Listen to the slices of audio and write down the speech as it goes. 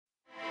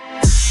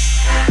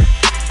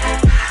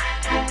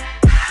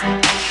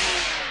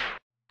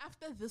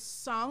after this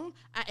song,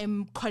 I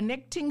am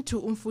connecting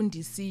to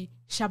Umfundisi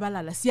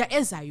Shabalala. Siya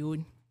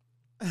eZion.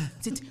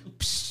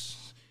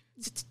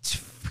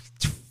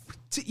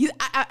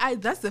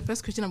 That's the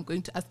first question I'm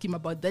going to ask him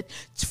about that.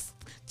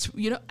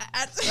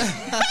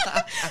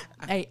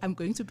 I'm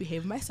going to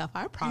behave myself,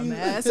 I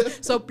promise.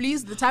 So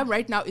please, the time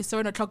right now is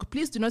 7 o'clock.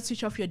 Please do not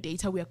switch off your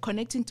data. We are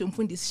connecting to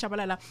Umfundisi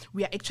Shabalala.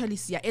 We are actually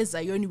Siya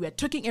eZion. We are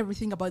talking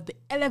everything about the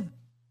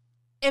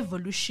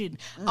evolution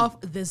of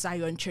the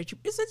Zion Church.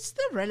 Is it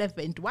still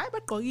relevant? Why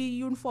but go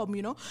uniform,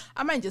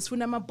 I might just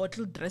my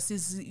bottle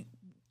dresses.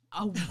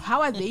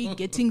 How are they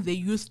getting the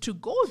youth to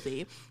go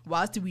there?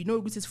 Whilst we know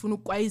this is Funu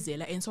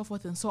Kwaizela and so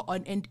forth and so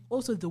on, and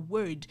also the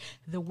word.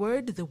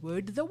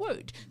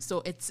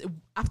 So it's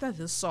after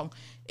this song,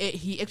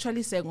 he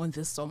actually sang on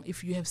this song.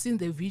 If you have seen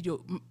the video,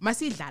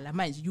 Masidlala,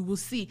 mind you will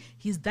see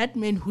he's that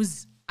man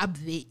who's up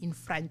there in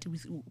front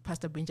with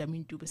Pastor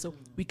Benjamin Dube. So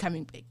we're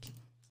coming back.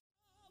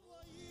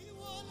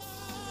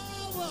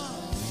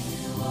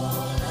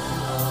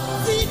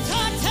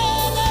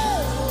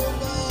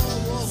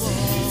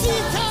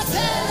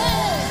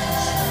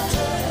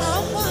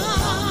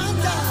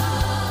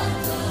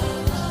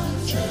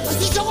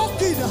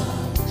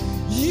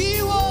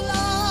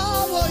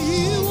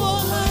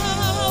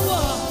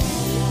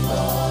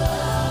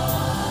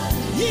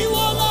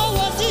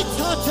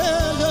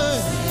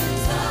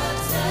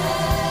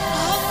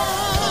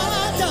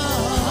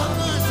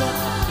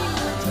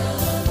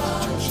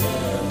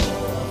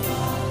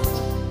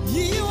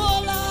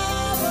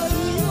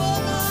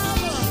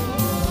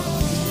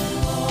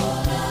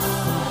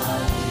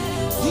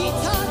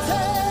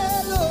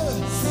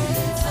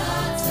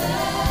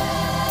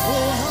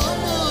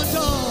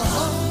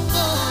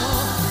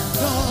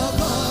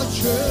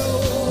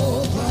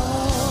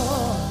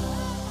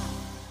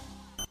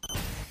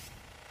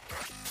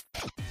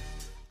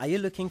 Are you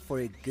looking for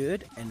a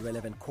good and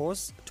relevant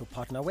cause to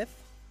partner with?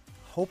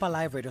 Hope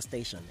Alive Radio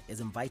Station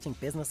is inviting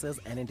businesses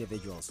and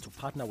individuals to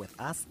partner with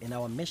us in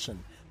our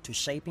mission to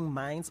shaping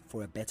minds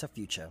for a better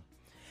future.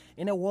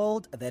 In a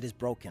world that is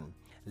broken,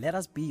 let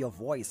us be your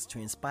voice to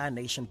inspire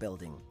nation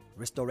building,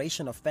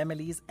 restoration of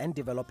families, and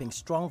developing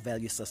strong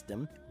value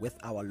system with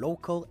our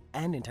local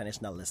and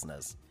international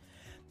listeners.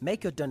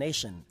 Make your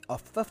donation of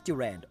 50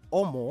 Rand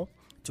or more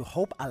to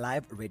Hope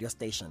Alive Radio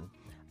Station.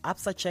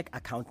 ABSA check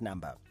account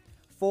number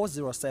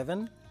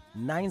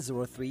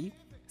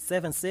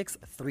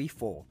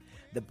 407-903-7634.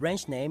 The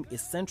branch name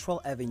is Central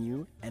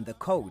Avenue and the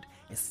code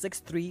is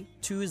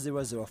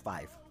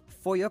 632005.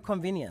 For your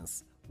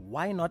convenience,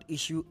 why not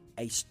issue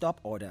a stop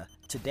order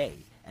today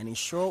and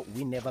ensure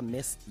we never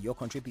miss your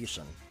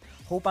contribution?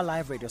 Hope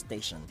Alive Radio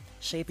Station,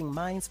 shaping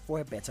minds for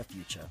a better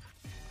future.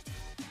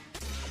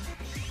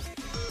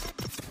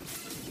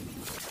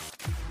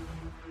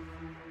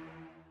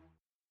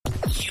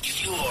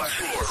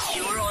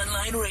 Your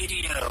online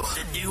radio,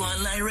 the new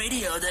online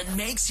radio that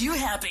makes you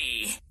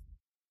happy.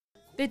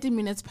 30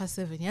 minutes past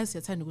 7. Yes,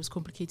 your time was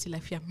complicated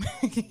life.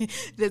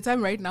 The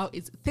time right now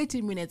is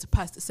 30 minutes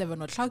past 7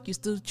 o'clock. You're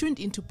still tuned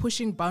into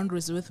Pushing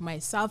Boundaries with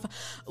myself,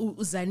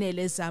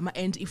 Zanele Zama.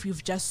 And if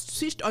you've just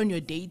switched on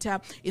your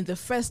data, in the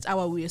first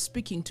hour we are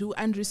speaking to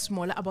Andrew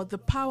Smaller about the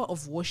power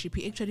of worship.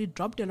 He actually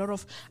dropped a lot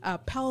of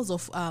pearls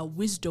of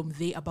wisdom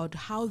there about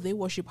how they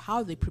worship,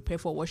 how they prepare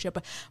for worship.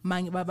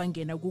 And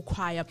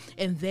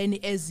then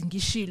as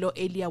Ngishilo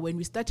earlier when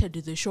we started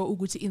the show,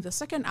 Uguti, in the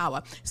second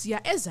hour,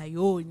 Siya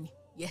eZion.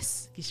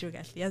 Yes,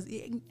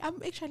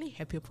 I'm actually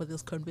happy for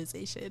this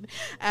conversation.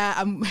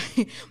 I'm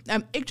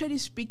actually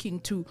speaking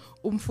to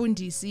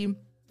Umfundisi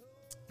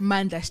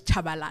Mandla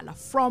Shabalala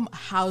from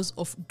House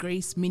of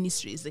Grace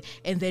Ministries,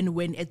 and then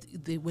when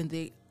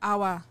the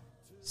hour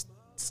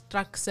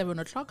struck 7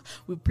 o'clock,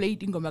 we played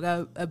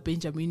Ingoma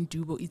Benjamin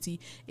Dube.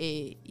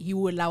 He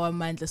will allow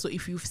Mandla. So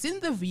if you've seen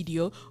the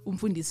video,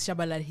 Umfundisi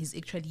Shabalala, he's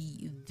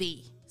actually there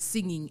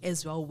singing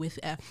as well with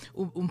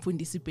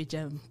Umfundisi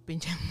Benjamin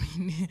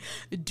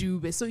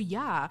Dube.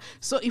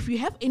 So if you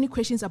have any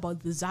questions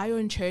about the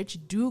Zion Church,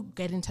 do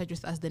get in touch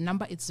with us. The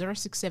number is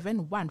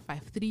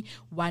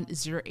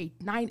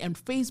 067-153-1089, and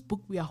Facebook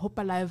we are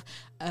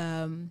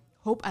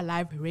Hope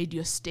Alive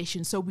Radio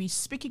Station. So we're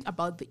speaking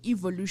about the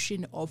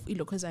evolution of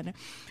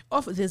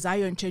the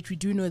Zion Church. We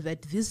do know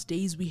that these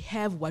days we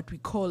have what we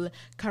call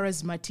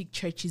charismatic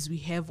churches. We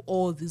have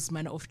all this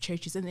manner of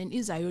churches, and then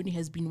Zion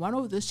has been one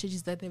of those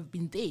churches that have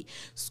been there.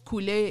 So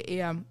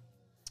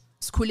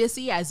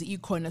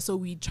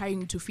we're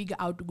trying to figure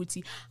out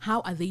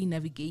how are they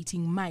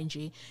navigating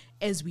manje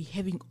as we're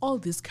having all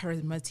these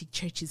charismatic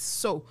churches.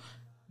 So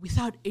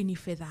without any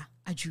further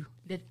ado,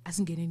 let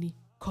us get any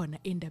khona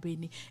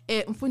endabeni.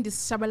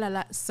 Mfundisi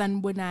Shabalala,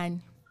 sanibonani.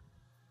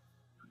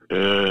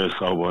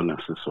 Sawubona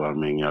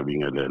sisiwami,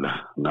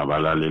 ngiyabingelela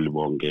nabalaleli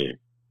bonke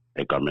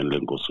egameni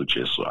lenkosi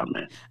uJesu.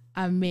 Amen.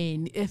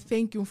 Amen.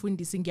 Thank you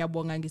Mfundisi,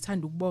 ngiyabonga,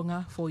 ngithanda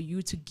ukubonga for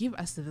you to give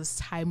us this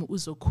time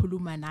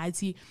uzokhuluma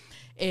nathi.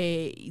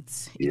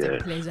 It's a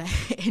pleasure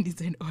and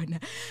it's an honor.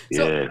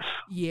 So, yes.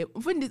 Yeah,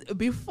 Mfundisi,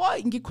 before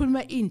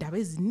ngikhuluma indaba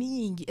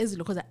eziningi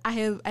because I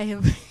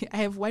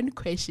have one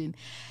question.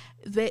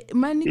 The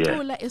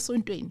manicula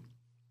esontweni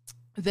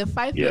The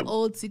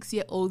 5-year-old,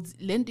 6-year-olds,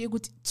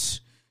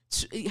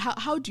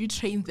 how do you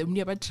train them? Do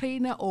you have a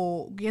trainer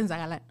or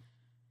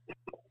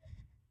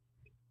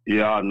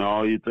Yeah,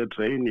 no, it's a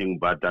training,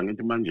 but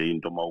angithi manje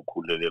into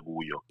mawukhulele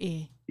kuyo.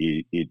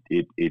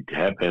 It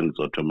happens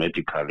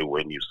automatically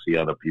when you see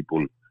other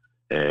people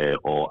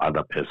or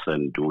other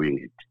person doing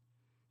it.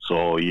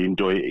 So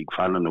into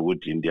ikufana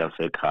nokuthi into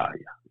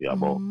yasekhaya,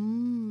 yabo.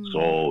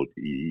 So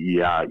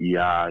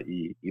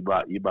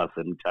iba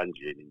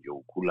semthanjeni nje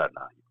ukhula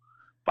nayo.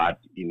 But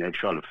in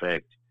actual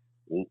fact,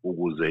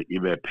 ukuze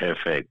ibe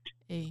perfect,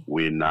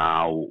 we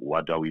now,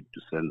 what are we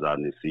to send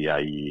on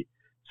siya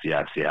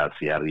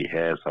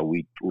rehearse,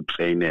 we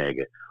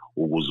utraineke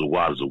ukuze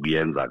ukwazi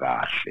ukuyenza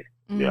kahle,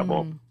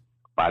 yabo.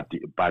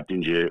 But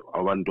nje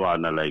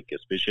abantwana, like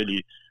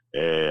especially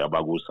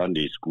abaku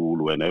Sunday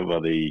school, whenever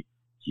they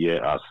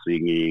hear us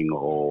singing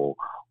or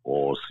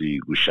si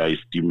kushaya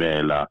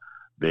istimela,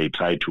 they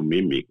try to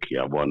mimic,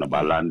 yabona,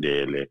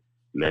 balandele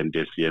lento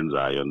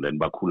esiyenzayo and then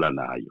bakhula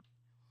nayo.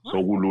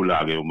 So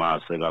kulula ke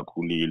uma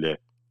sekakhulile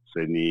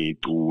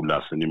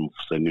senicula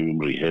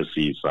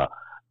senimrehearsisa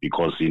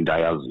because into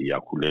ayazi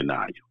yakhule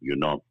nayo, you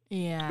know.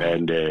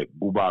 And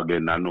kuba ke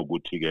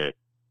nanokuthi ke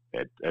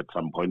at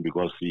some point,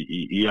 because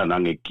iya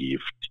nange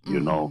gift,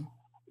 you know,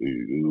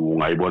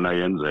 ungayibona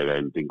yenzeka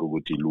and think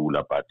ukuthi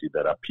lula, but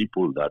there are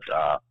people that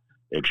are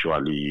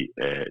actually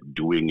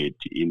doing it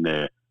in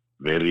a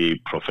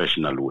very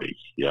professional way,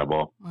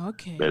 yabo.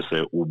 Okay.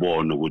 Bese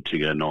ubona ukuthi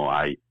ke no,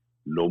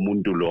 lo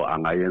muntu lo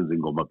angayenza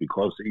ingoma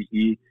because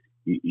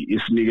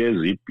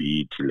isinikeza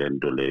ibeat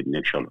lento le, in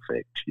actual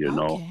fact, you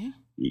know,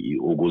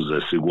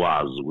 ukuze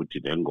sikwazi ukuthi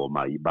le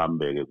ngoma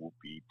ibambeke ku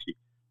beat,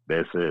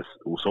 bese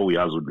so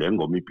uyazi ukuthi le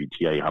ngoma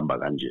ibeat iyahamba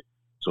kanje,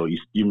 so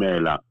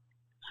istimela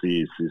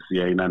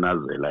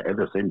siyayinanazela at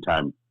the same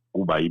time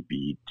kuba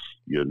ibeat,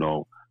 you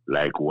know,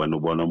 like when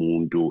ubona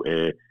umuntu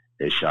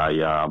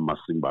eshaya ama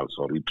cymbals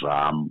or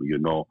drum, you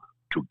know,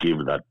 to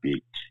give that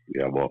beat,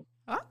 yabo.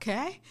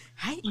 Okay.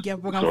 Hayi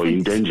ngiyabonga. So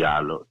into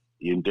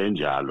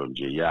enjalo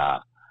nje, yeah,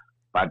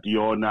 but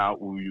yona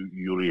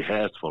you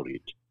rehearse for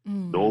it.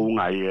 Though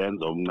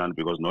ungayenza omncane,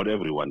 because not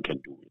everyone can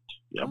do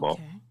it, yabo.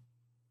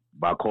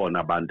 Bakhona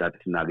abantu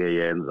athina ke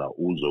yenza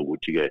uzwe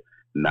ukuthi ke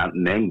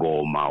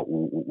nengoma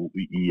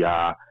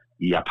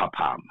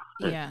iyaphaphama,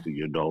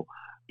 you know,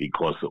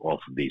 because of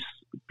this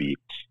beat,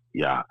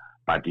 yeah.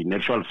 But in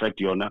actual fact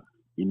yona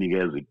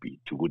inikeza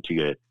ibeat ukuthi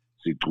ke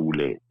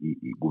sicule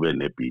kube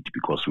nebeat,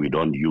 because we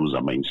don't use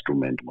our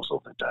instrument most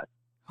of the time.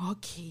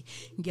 Okay,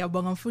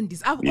 ngiyabonga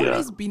mfundisi. I've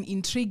always been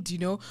intrigued, you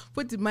know.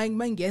 Futhi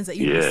mangenza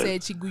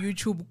research ku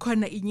YouTube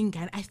khona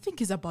inyingane, I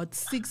think it's about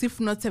 6 if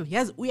not 7.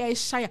 Yes,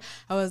 uyayishaya.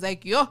 I was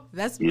like, yo,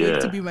 that's going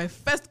to be my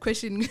first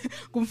question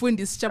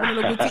kumfundisi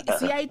Jabulelo ukuthi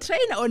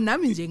siyayitrain or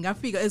nami nje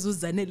ngafika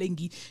ezuzanele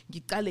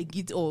ngiqale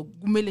ngithi or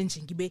kumele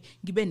nje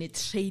ngibe ne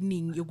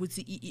training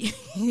yokuthi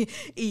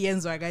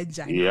iyenzwa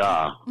kanjani.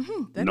 Yeah.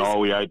 No,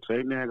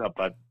 uyayitraineka,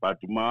 but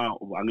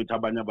angithi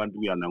abanye abantu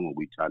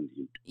uyanangokuyithanda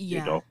into,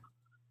 you know.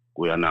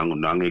 Kuyananga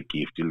nange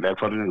gift, like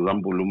for an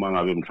example uma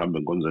ngabe mhlambe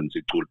enkonzweni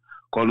sicula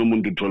khona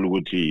umuntu uthola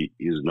ukuthi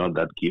is not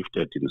that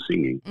gifted in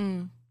singing,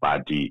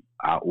 but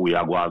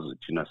uyakwazi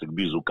thina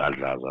sikubiza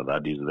ugadlaza,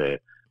 that is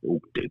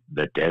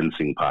the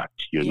dancing part,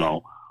 you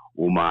know.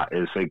 Uma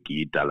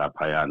esegida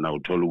lapha yana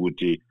uthola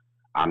ukuthi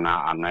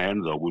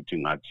angayenza ukuthi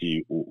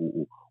ngathi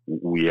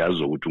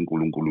uyazi ukuthi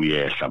uNkulunkulu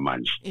uyehla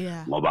manje,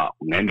 ngoba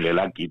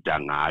ngendlela agida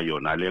ngayo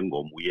nale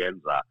ngoma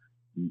uyenza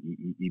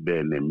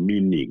ibe ne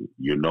meaning,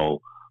 you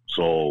know.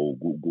 So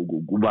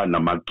kuba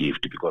nama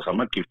gift, because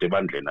ama gift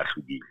ebandleni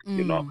ahlukile,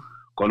 you know.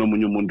 Khona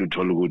umunye umuntu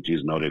uthola ukuthi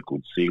is not a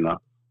good singer,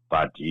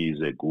 but he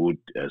is a good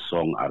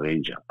song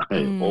arranger.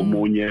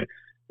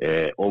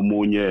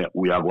 Omunye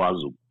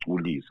uyakwazi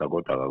ukuculisa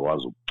kodwa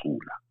akakwazi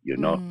ukucula, you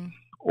know.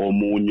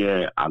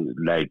 Omunye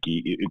like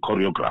I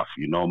choreograph,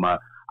 you know,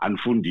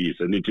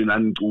 anifundise nithi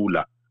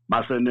nanicula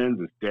mase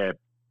nenza step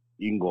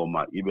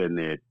ingoma ibe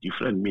ne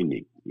different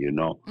meaning, you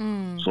know.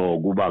 So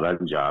kuba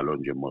kanjalo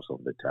nje most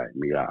of the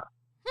time, yeah.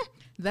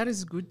 That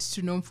is good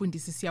to know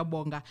mfundisi,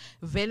 siyabonga.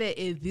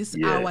 Vele this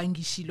hour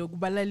ngishilo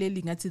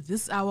kubalaleli ngathi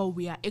this hour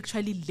we are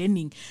actually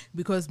learning,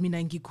 because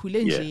mina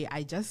ngikhule nje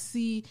I just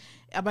see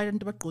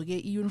abantu bagqoke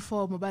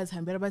iuniform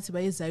bazihambela bathi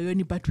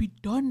bayezayoni, but we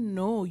don't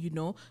know, you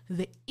know,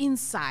 the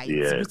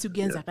insights ukuthi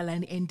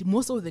kuyenzakalani, and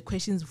most of the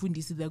questions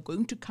mfundisi they're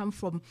going to come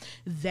from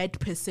that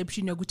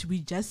perception ukuthi we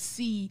just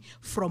see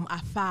from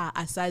afar,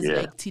 as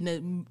like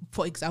Tina,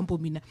 for example,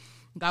 mina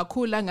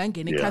ngakhula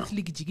ngangena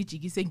Catholic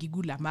jikijiki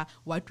sengikulama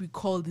what we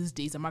call these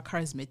days ama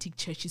charismatic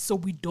churches, so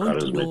we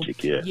don't know.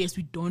 Yes,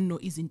 we don't know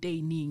izinto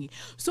eziningi.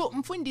 So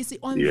mfundisi,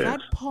 on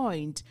that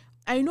point,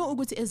 I know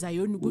ukuthi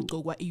ezayoni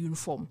kugqokwa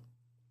iuniform,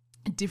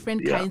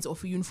 different kinds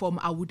of uniform.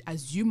 I would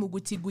assume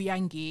ukuthi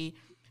kuyange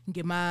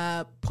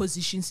ngema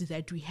positions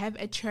that we have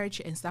at church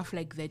and stuff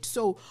like that.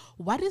 So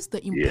what is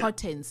the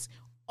importance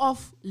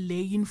of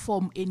le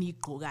uniform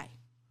enigqokayo?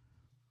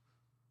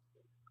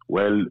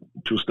 Well,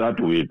 to start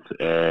with,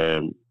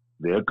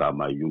 the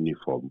Gama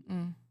uniform,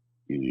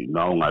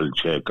 now I'll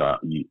check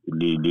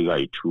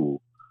Liga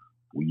 2,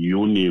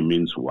 uni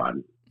means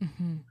one.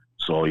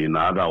 So in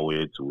other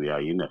words, we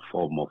are in a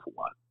form of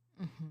one.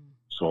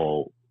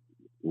 So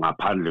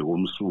ngaphandle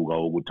komsuka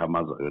ukuthi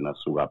amazayoni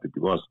asuka phi,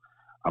 because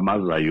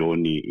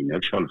amazayoni, in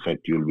actual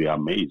fact, you'll be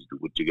amazed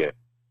ukuthi ke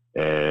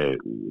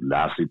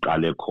la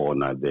siqale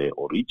khona, the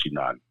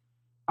original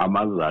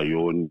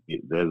amazayoni,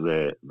 there's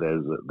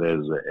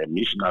a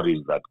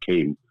missionaries that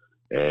came.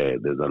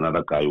 There's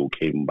another guy who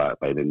came by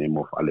the name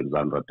of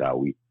Alexander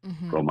Dawi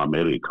from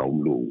America,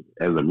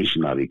 as a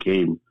missionary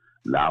came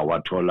la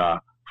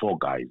wathola 4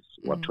 guys.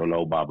 Wathola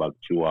ubaba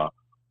kuthiwa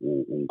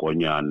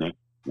uNkonyane,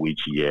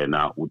 which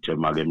yena uthe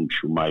make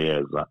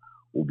mshumayeza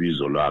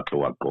ubizo lwakhe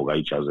waqoka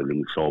ijazi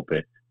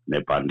elimhlophe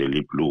nebhande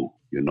eliblue,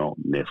 you know,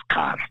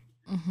 nesikhala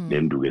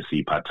lenduku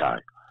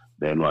esiyiphathayo.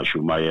 Then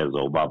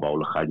washumayeza ubaba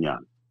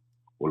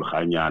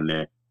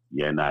uLhanyane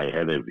yena, I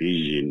had a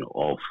vision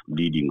of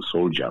leading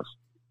soldiers.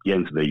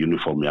 Yes, the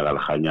uniform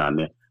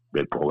yakalhanyane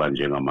begqoka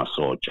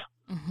njengamasoja.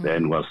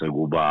 Then kwase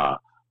kuba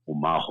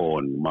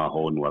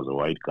uMahon was a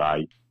white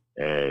guy.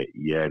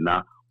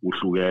 Yena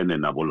uhlukene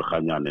nabo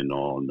Lhanyane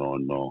no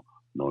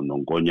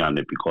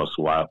Nkonyane, because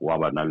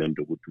waba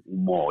nalento ukuthi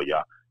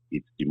umoya,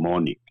 it's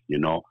demonic, you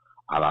know,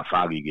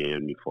 akafaki ke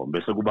uniform.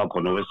 Bese kuba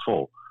khona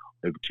wes4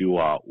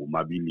 ekuthiwa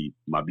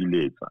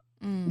uMabiletsa.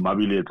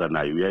 uMabiletsa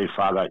naye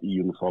uyayifaka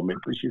i-uniform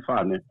ecishe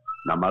ifane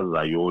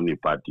namazayoni,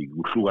 but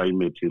kuhluka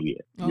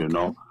i-material, you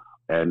know.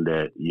 And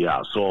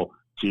so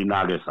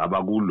thina ke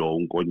saba kulo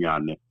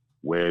uNkonyane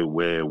we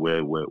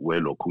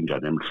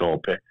lokhunjana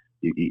emhlophe,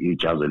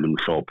 ijazi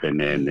elimhlophe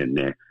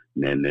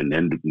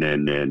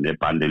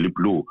nebhande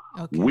eliblu,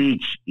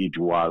 which it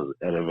was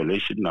a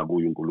revelation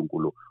nakuye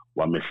uNkulunkulu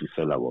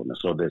wamehlisela kona.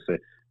 So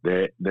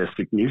the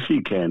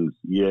significance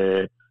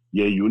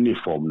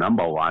uniform,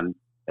 number one,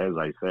 as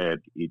I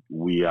said,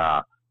 we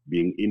are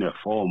being in a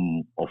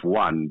form of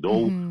one,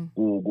 though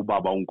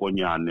kubaba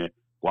uNkonyane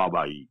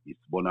kwaba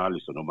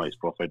isibonakaliso noma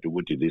isiprophet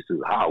ukuthi this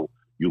is how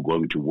you're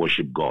going to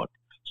worship God.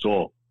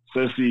 So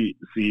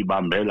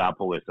sibambe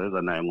lapho ke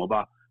seza naye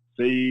ngoba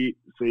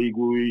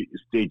seyiku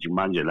stage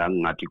manje la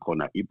ngathi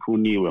khona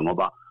iphuniwe,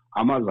 ngoba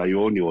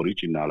amazayoni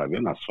original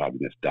abengasifaki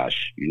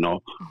nestash, you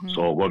know.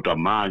 So kodwa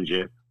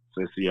manje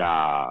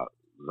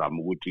sesiyazama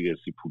ukuthi ke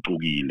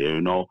siphucukile,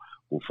 you know,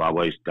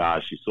 kufakwa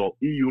istash. So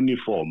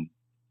i-uniform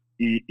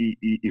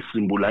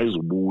i-symbolize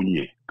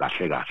ubunye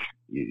kahle,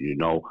 you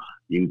know,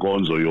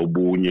 inkonzo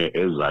yobunye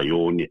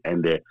ezayoni,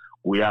 and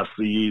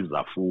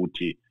kuyasiza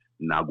futhi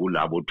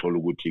nakulabo thola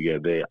ukuthi ke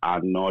they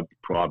are not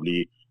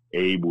probably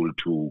able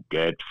to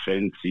get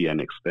fancy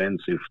and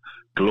expensive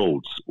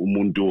clothes.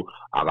 Umuntu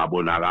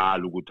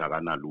akabonakala ukuthi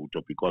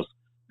akanalutho, because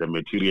the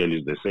material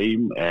is the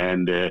same,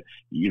 and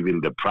even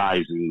the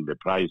price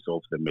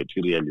of the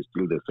material is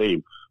still the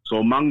same.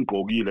 So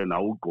mangigqokile na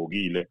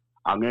ugqokile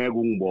angeke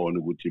ungibone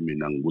ukuthi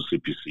mina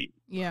ngikusiphi simo.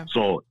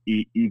 So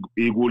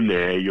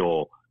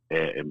ikuleyo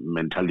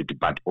mentality,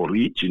 but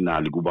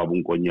originally kubaba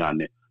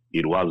uNkonyane,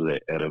 it was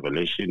a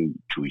revelation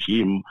to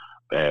him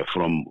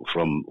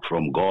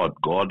from God.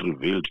 God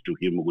revealed to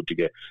him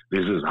ukuthi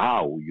this is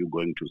how you're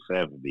going to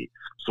serve me.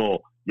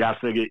 So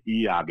yaseke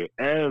iyake,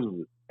 as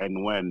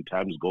and when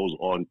times goes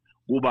on,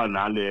 kuba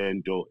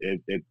nalento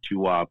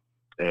ekuthiwa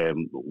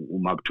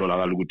uma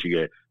kutholakala ukuthi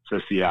ke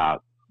sesiya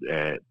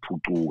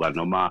phucuka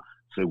noma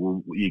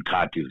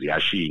ikhathi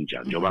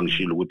ziyashintsha, njengoba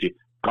ngishilo ukuthi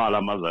qala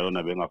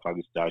amazayona bengafaka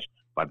istash,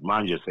 but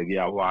manje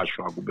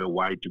sekuyawashwa kube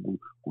white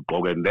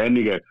kugqoke, and then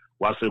ke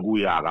wase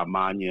kuyaka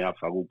amanye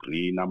afaka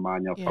ugreen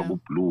amanye afaka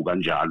ublue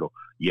kanjalo.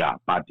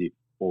 But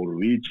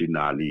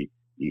originally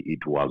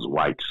it was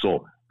white.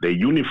 So the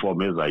uniform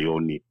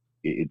ezayoni,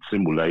 it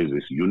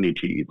symbolizes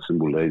unity, it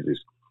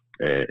symbolizes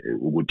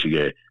ukuthi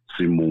ke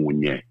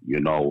simunye, you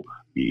know.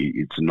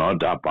 It's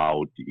not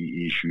about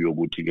issue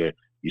yokuthi ke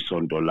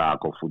isonto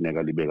lakho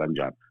funeka libe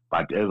kanjani,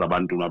 but as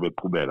abantu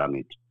mabeqhubeka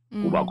ngithi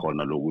kuba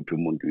khona lokuthi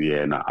umuntu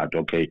yena at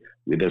okay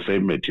with the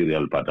same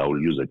material but I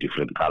will use a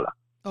different color,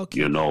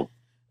 you know.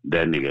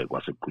 Then ke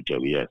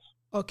kwasekuqhutsheka. Yes.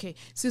 Okay,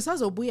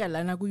 sisazobuya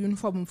lana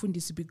ku-uniform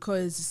mfundisi,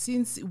 because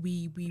since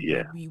we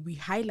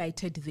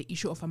highlighted the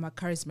issue of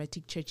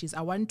charismatic churches,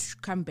 I want to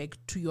come back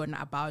to you on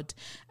about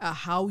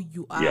how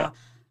you are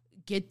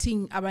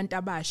getting abantu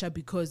abasha,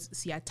 because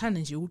siyathanda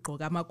nje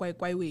ugqoka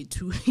amakwayikwayi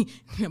wethu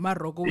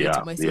namaroko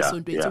wethu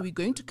masesontweni. So we're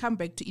going to come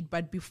back to it,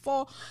 but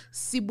before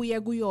sibuye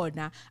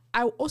kuyona,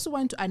 I also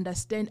want to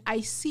understand, I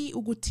see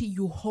ukuthi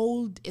you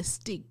hold a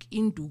stick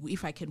induku,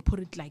 if I can put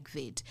it like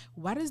that.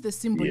 What is the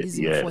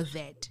symbolism for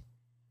that?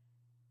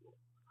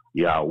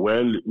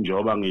 Well,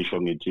 njengoba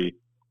ngisho ngithi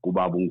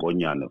kubaba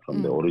uNkonyane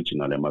from the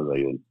original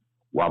emazayoni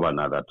waba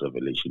na that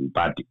revelation,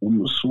 but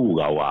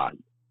umsuka wayo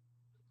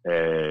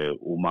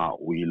uma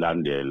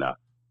uyilandela,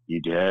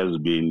 it has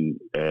been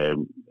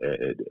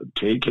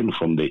taken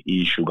from the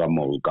issue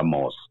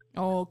Moses.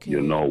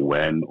 You know,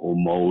 when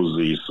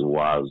Moses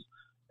was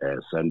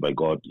sent by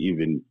God,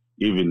 even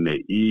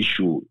the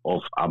issue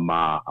of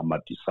our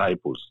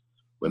disciples,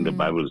 when the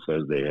Bible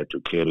says they had to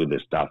carry the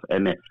staff,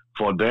 and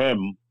for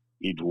them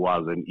it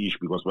was an issue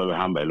because we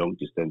were by long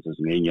distances,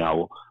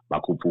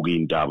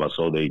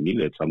 so they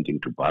needed something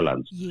to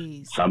balance.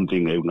 Yes.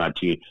 Something like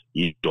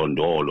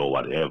dondol or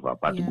whatever.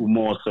 But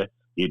Mose,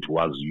 it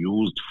was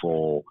used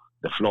for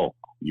the flock,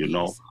 you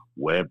know,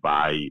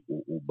 whereby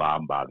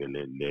ubamba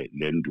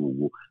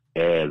lendugu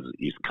as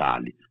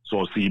iskali.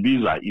 So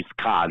sibiza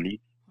iskali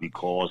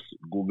because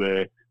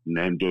kube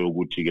nento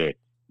yokuthi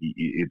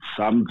it's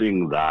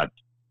something that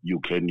you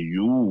can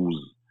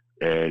use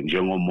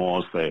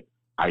njengomose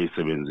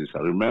ayisebenzisa.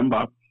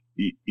 Remember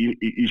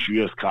issue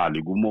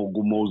yesikali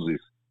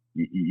kuMoses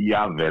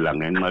iyavela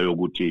ngenxa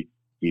yokuthi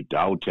he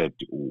doubted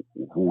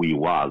who he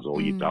was,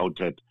 or he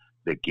doubted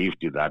the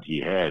gift that he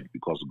had,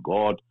 because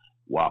God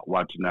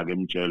wathi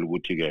nakemtshela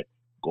ukuthi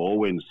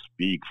go and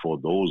speak for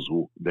those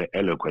who, the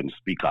eloquent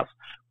speakers,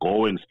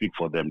 go and speak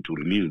for them to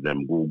release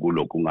them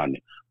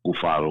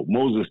kuFaro.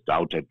 Moses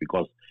doubted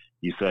because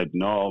he said,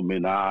 no,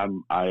 man, I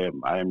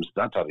am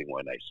stuttering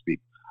when I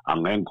speak.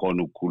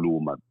 Angenkhona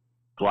ukukhuluma.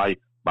 Why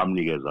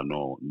bamnikeza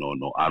no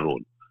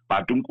Aaron.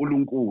 But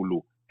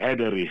uNkulunkulu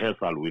had a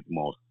rehearsal with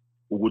Moses.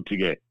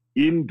 Ukuthi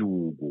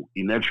indugu,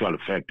 in actual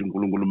fact,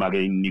 uNkulunkulu make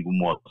inika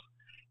uMoses,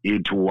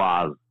 it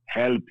was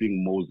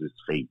helping Moses'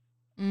 faith.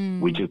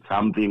 Which is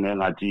something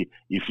engathi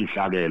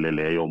ifihlakele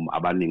leyo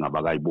abaningi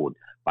abakayiboni,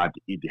 but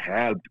it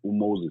helped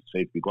Moses'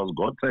 faith, because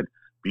God said,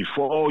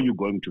 before you're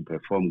going to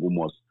perform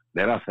kumos,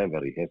 let us have a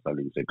rehearsal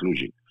in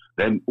seclusion.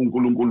 Then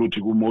uNkulunkulu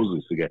uthi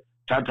kuMoses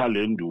thatha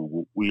le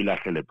nduku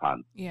uyilahlele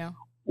phansi.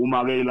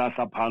 Uma ke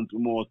ilahla phansi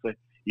uMose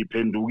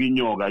iphenduka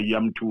inyoka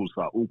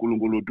iyamthusa,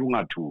 uNkulunkulu uthi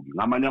ungathuki.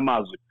 Ngamanye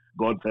amazwi,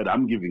 God said,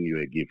 I'm giving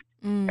you a gift.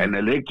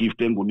 And le gift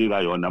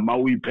engunika yona ma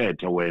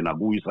uyiphethe wena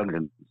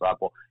kuyisandleni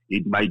sakho,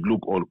 it might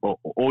look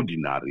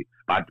ordinary,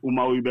 but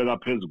uma uyibeka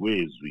phezu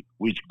kwezwi,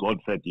 which God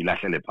said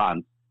ilahlele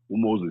phansi,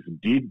 uMoses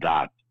did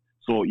that.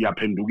 So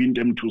yaphenduka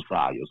into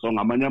emthusayo. So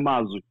ngamanye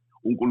amazwi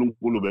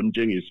uNkulunkulu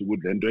bemtshengisa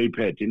ukuthi lento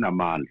eyiphethe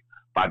inamandla,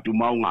 but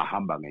uma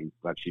ungahamba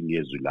ngeinstruction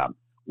yezwi lami.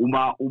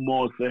 Uma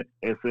uMose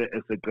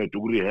eseqeda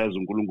ukurehearse,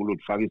 uNkulunkulu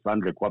ufaka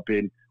isandla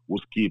ekhwapheni,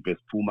 usikhiphe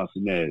siphuma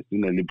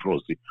sine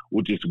leprosy,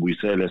 uthi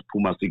sibuyisele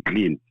siphuma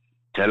clean.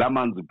 Thela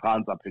amanzi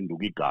phansi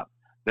aphenduka igazi.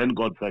 Then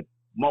God said,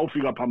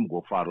 mawufika phambi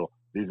koFaro,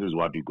 this is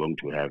what you're going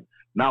to have.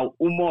 Now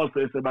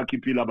uMose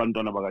sebakhiphile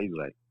abantwana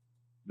bakaIsrael.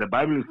 The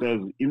Bible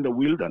says in the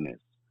wilderness,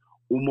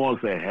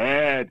 uMose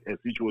had a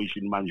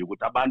situation manje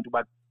ukuthi abantu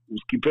bathi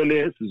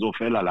usikhiphele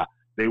sizofela la.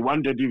 They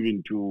wanted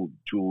even to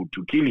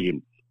kill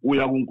him.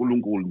 Uya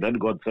kuNkulunkulu. Then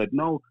God said,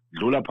 no,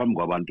 dlula phambi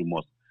kwabantu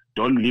Mose.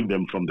 Don't leave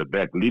them from the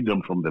back, lead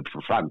them from the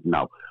front.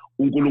 Now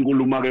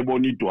uNkulunkulu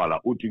makebona idwala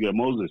uthi ke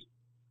Moses,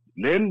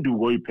 le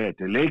nduku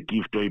oyiphethe, le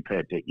gift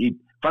oyiphethe, it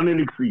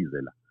fanele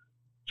kusize la.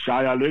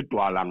 Shaya le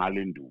dwala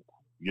ngale nduku,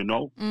 you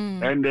know?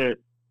 And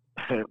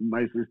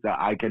my sister,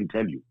 I can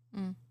tell you,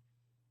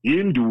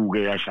 induku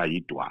yashaya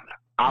idwala,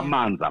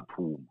 amanzi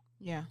aphuma.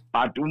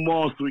 But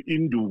uMose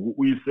induku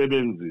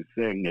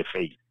uyisebenzise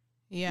ngefaith.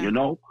 You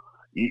know?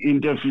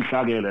 Into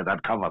efihlakele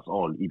that covers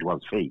all, it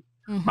was faith.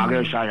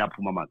 Make shaya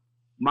aphuma amanzi.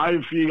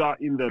 My figure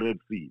in the Red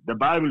Sea, the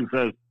Bible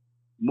says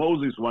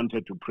Moses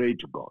wanted to pray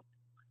to God.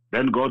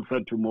 Then God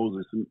said to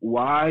Moses,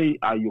 why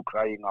are you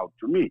crying out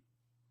to me?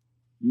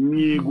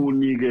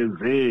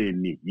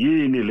 Nikunikezeni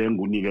yini le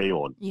ngunike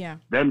yona.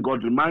 Then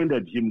God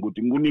reminded him,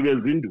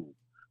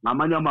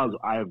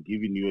 I have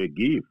given you a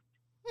gift.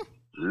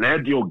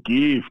 Let your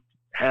gift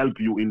help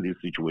you in this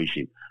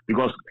situation,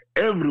 because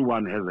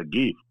everyone has a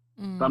gift.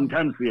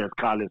 Sometimes we as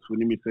Carlos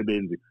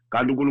unisebenzi,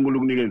 kanti uNkulunkulu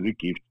kunikeza a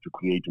gift to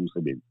create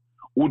umsebenzi.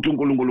 Uthi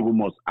uNkulunkulu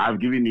kuMose, I've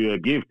given you a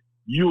gift,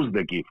 use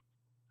the gift.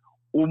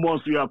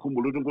 uMose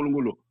uyakhumbula uthi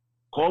uNkulunkulu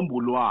khomba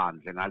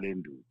ulwandle ngale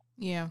nduku.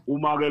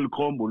 Uma ke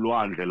likhomba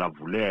ulwandle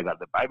lavuleka,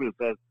 the Bible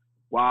says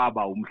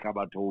kwaba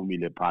umhlabathi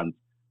owumile phansi,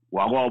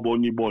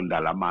 wakwabona ibonda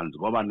lamanzi,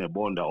 kwaba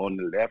nebonda on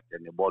the left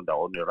and nebonda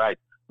on the right,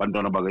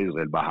 bantwana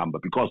bakaIsrael bahamba,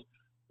 because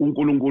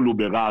uNkulunkulu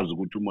bekazi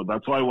ukuthi uMose.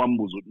 That's why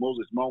wambuza ukuthi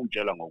Moses,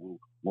 mawungitshela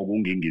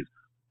ngokungingisa,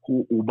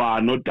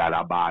 ubani odala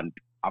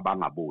abantu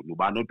abangaboni,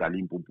 ubani odala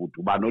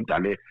impumputhu, ubani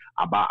odale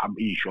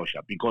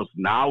ishosha, because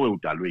nawe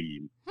udalwe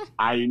yimi.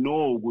 I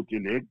know ukuthi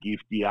le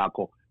gift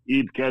yakho,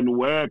 it can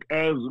work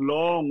as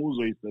long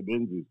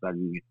uzoyisebenzisa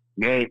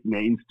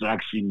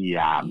nge-instruction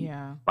yami.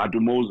 But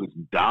Moses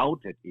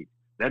doubted it.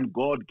 Then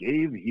God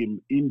gave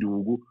him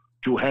indugu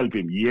to help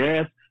him.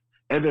 Yes,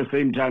 at the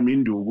same time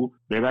indugu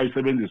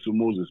bekayisebenzisa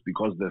Moses,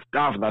 because the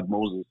staff that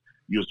Moses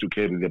used to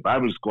carry, the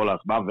Bible scholars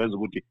baveza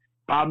ukuthi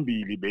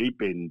phambili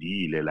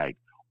beyibhendile, like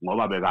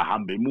ngoba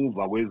bekahamba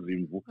emuva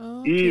kwezimvu,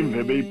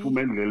 imve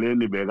beyiphuma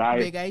endleleni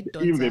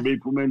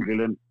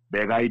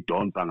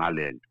bekayidonsa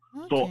ngalento.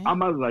 So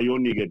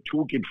Amazayoni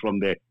took it from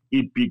there.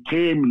 It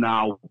became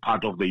now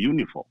part of the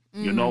uniform,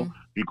 you know,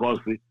 because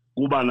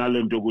kuba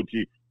nalento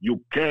ukuthi you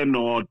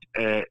cannot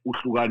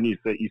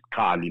uhlukanise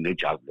isikhali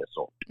nejazi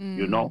lesonto,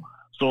 you know.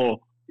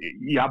 So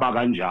yaba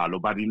kanjalo,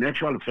 but in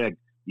actual fact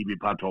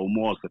ibiphathwa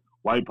uMose,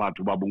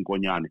 wayiphatha ubaba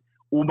uNkonyane.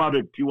 Uma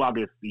bekuthiwa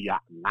ke siya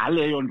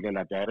ngaleyo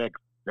ndlela direct,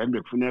 then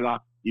bekufuneka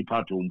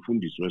iphathwe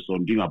umfundisi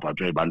wesonto,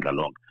 ingaphathwa ibandla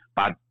lonke.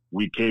 But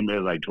we came,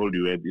 as I told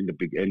you in the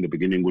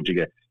beginning,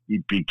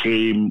 it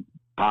became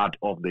part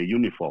of the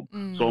uniform.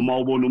 So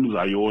mawubona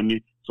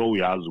umzayoni so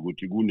uyazi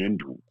ukuthi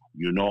kunenduku,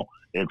 you know,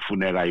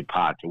 ekufuneka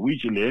iphathe,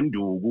 which le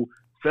nduku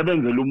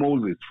sebenzela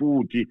uMoses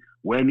futhi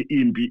when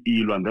impi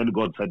ilwa, and then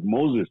God said,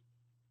 Moses,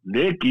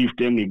 le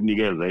gift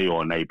engikunikeze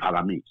yona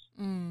iphakamisa.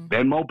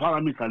 Then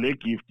mawuphakamisa le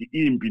gift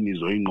impi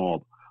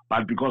nizoyinqoba.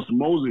 But because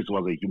Moses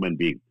was a human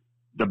being,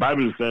 the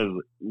Bible says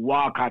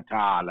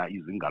wakhathala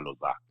izingalo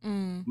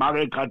zakhe.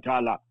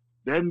 Makekhathala,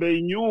 then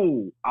they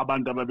knew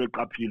abantu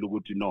ababeqaphile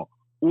ukuthi no,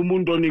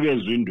 umuntu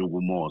onikezwe induku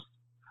uMose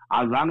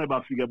azange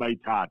bafike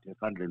bayithathe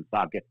esandleni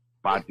sakhe,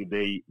 but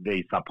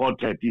they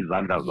supported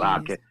izandla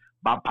zakhe,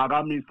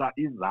 baphakamisa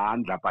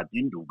izandla, but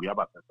induku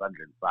yaba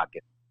sesandleni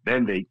sakhe.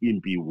 Then the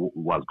impi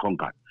was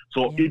conquered.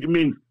 So it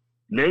means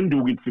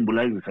lenduku, it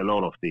symbolizes a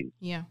lot of things.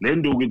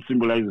 Lenduku, it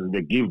symbolizes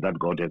the gift that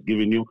God has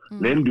given you.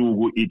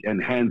 Lenduku, it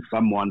enhances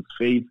someone's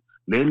faith.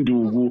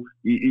 Lenduku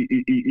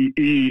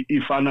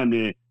ifana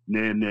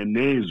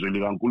nezwi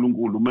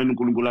likaNkulunkulu, umene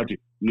uNkulunkulu athi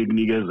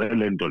nikunikeze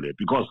lento le,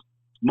 because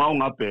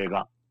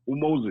mawungabheka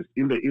uMoses,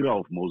 in the era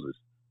of Moses,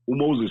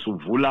 uMoses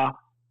uvula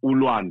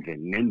ulwandle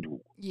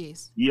ngenduku.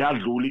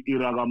 Iyadlula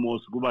i-era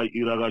kaMose kuba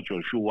i-era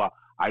kaJoshua,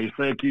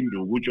 ayisekho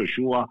induku.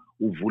 uJoshua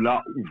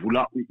uvula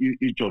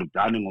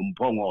iJordani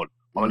ngomphongolo,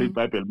 ngoba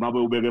iBhayibheli mabe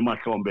ubeke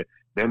emahlombe,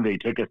 then they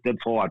take a step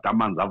forward,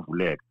 amanzi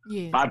avuleka.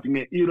 But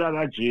nge-era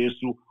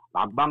kaJesu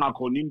akubanga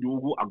khona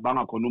induku,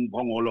 akubanga khona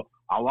umphongolo,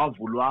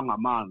 awavulwanga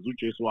amanzi,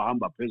 uJesu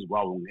wahamba phezu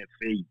kwawo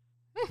ngefaith.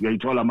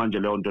 Uyayithola manje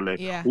leyo nto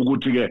leyo,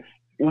 ukuthi ke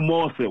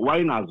uMose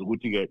wayengazi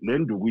ukuthi ke le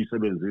nduku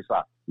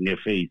uyisebenzisa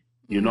ngefaith,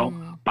 you know,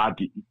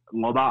 but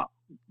ngoba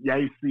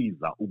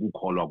yayisiza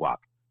ukukholwa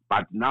kwakhe.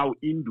 But now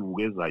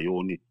induku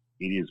eZayoni,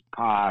 it is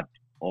part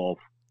of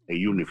a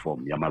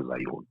uniform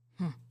yamaZayoni.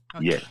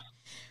 Yes.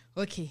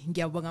 Okay,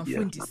 ngiyabonga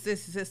mfundisi,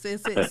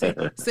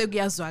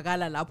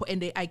 sekuyazwakala lapho,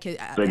 and I can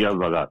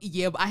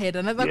I had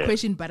another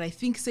question, but I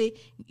think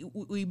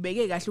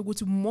uyibeke kahle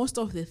ukuthi most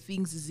of the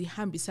things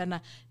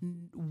zihambisana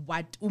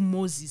what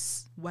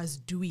uMoses was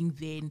doing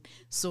then.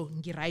 So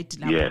ngiright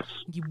lapho,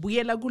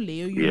 ngibuyela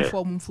kuleyo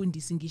uniform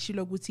mfundisi,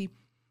 ngishilo ukuthi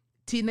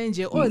thina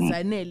nje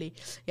ozanele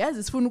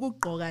yazi sifuna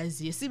ukugqoka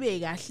nje sibe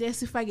kahle,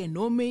 sifake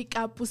no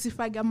makeup,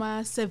 sifake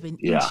ama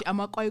 7-inch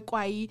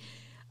amakwayikwayi.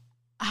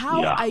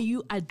 How are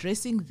you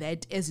addressing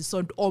that as a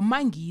son? Or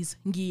mangis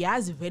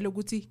ngiyazi vele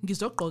ukuthi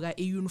ngizogqoka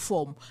a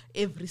uniform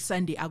every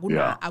Sunday,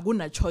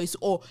 aguna choice.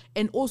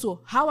 And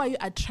also, how are you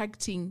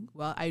attracting,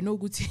 well, I know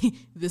ukuthi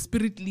the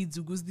spirit leads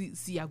ukuthi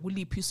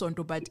siyakuliphi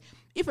isonto, but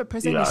if a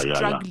person is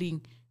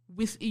struggling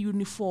with a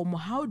uniform,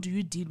 how do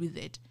you deal with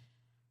it?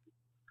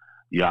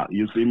 Yeah,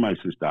 you see, my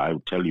sister, I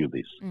will tell you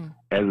this.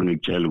 As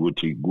ngikutshela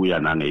ukuthi kuya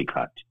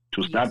nangekhathi.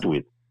 To start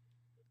with,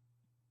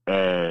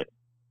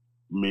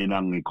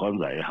 mina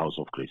ngikhonza eHouse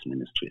of Grace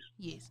Ministries.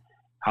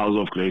 House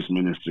of Grace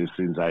Ministries,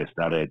 since I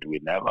started, we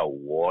never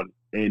worn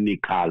any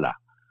color.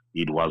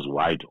 It was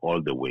white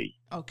all the way.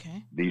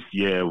 Okay. This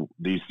year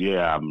we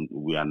are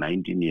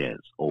 19 years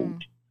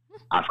old.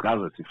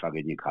 Asikaze sifake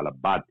any color,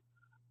 but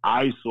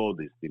I saw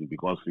this thing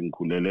because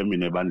ngikhulele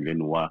mina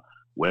ebandleni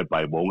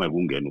whereby bonke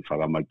kungena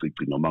ufaka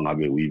amacici noma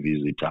ngabe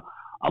uyivisita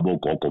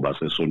abogogo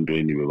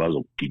basesontweni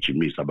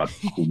bebazokugijimisa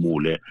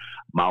bakukhumule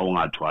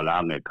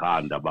mawungathwalanga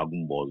ekhanda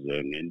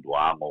bakumboze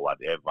ngendwango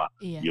whatever,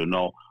 you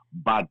know.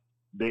 But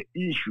the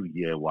issue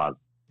here was,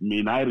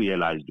 I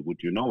realized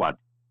ukuthi, you know what,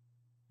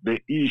 the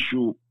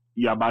issue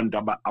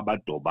yabantu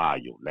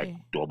abadobayo, like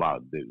doba,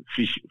 the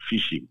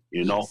fishing,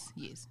 you know,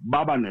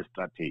 baba ne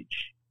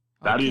strategy.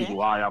 That is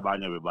why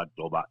abanye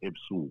bebadoba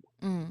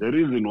ebusuku. The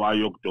reason why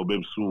yokudoba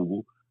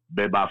ebusuku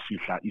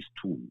bebafihla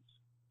isithunzi,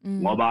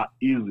 ngoba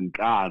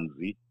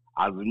izinhlanzi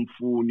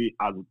azimfuni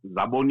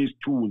zabona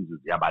isithunzi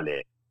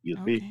ziyabaleka, you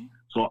see.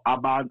 So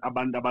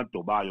abantu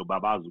abadobayo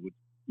babazi ukuthi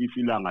if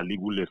ilanga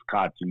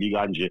likulesikhathi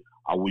likanje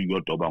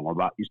awuyiyodoba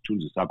ngoba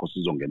isithunzi sakho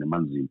sizongena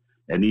emanzini,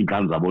 and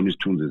inhlanzi zabona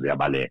isithunzi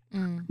ziyabaleka.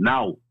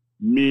 Now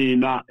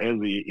mina as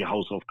a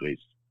House of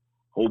Grace,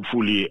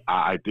 hopefully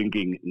I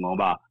thinking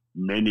ngoba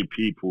many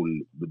people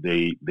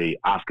they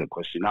ask a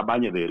question,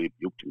 abanye they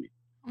rebuked me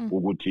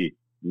ukuthi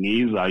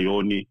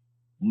ngizayoni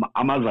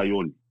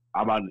amazayoni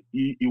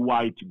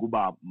i-white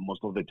kuba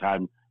most of the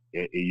time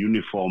a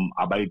uniform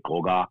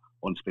abayigqoka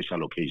on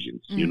special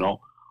occasions, you know.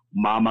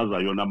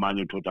 Amazayoni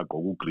amanye uthola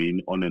agqoka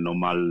green on a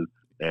normal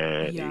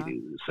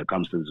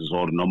circumstances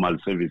or normal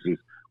services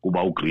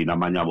kuba ugreen,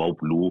 amanye aba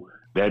blue,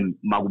 then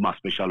maguma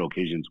special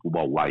occasions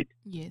kuba white.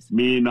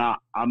 Mina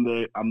I'm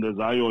the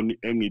Zion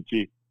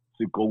engithi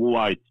sigqoka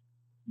white,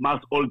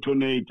 must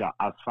alternator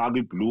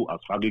asifake blue,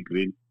 asifake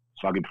green,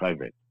 asifake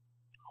private.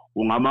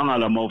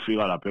 Ungamangala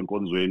mawufika lapha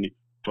enkonzweni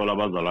thola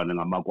abazalwane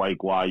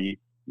ngamakwayikwayi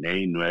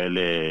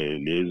neyinwele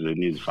lezi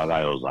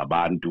enizifakayo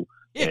zabantu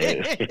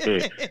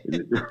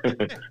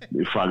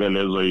nifake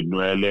lezo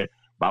inwele,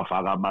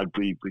 bafaka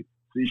amacici,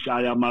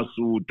 sishaya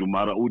amasudu,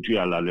 mara uthi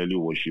uyalalela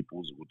iworship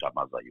uze ukuthi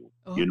amazayoni,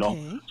 you know.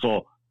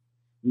 So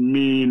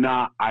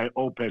mina I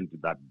opened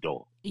that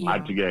door.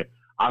 Ngathi ke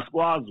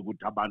asikwazi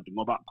ukuthi abantu,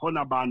 ngoba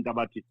khona abantu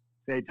abathi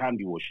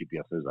siyayithanda worship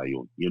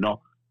yaseZion. You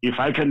know, if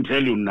I can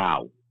tell you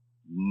now,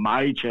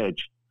 my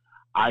church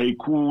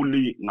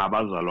ayikhuli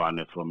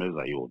ngabazalwane from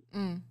eZion,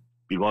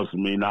 because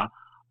mina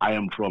I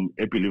am from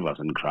a Believers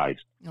in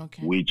Christ,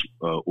 which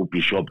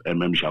Bishop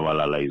M.M.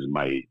 Shabalala is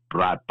my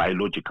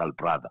biological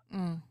brother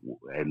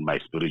and my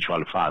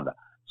spiritual father.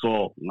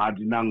 So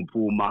ngathi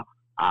nangipuma,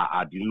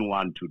 I didn't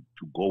want to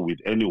go with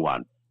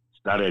anyone.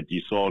 Started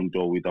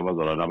isonto with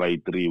abazalwane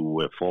abayi-3, we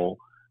were 4,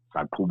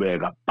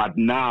 saqhubeka. But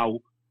now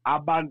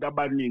abantu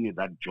abaningi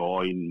that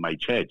join my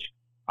church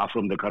are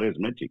from the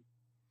charismatic.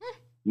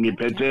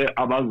 Ngiphethe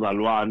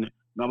abazalwane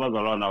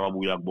nabazalwane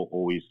ababuya kubo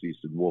Oasis,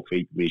 kubo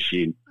Faith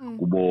Mission,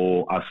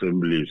 kubo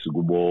Assemblies,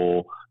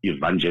 kubo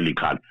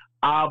Evangelical,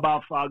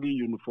 abafaka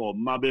i-uniform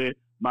mabe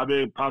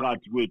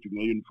phakathi kwethu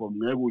nge-uniform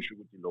ngeke usho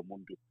ukuthi lo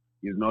muntu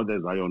is not a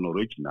Zion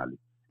originally.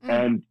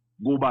 And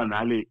kuba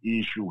nale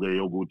issue ke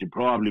yokuthi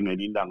probably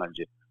ngelinye ilanga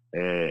nje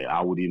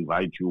I would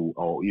invite you,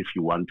 or if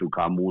you want to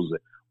come uze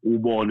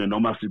ubone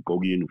noma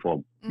sigqoke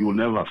i-uniform, you'll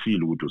never feel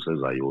ukuthi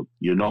useZion.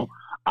 You know,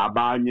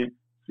 abanye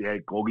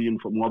siyayigqoka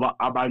i-uniform ngoba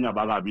abanye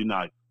abakabi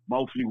nayo.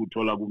 Mawufika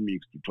uthola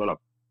ku-mix,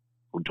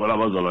 uthola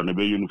abazalwane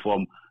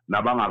be-uniform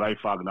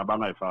nabangakayifaki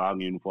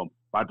nabangayifakanga i-uniform,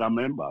 but are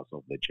members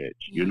of the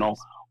church. You know,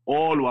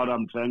 all what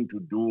I'm trying to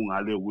do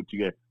ngale ukuthi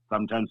ke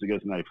sometimes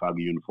ke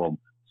singayifaki i-uniform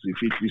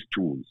sifihle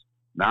isithunzi.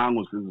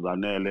 Nangu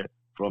Sizanele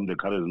from the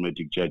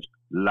charismatic church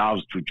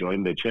loves to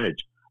join the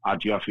church.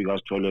 Athi uyafika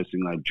sithole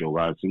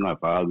singajoga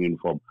singafaka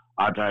uniform.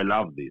 Athi I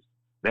love this.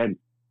 Then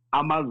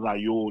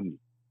amaZayoni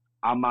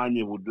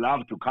amanye would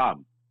love to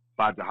come,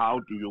 but how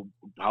do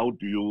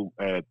you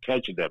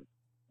catch them?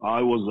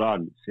 I was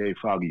on say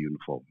fag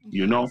uniform,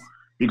 you know,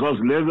 because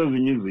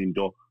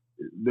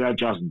they are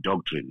just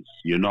doctrines,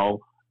 you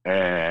know,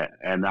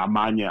 and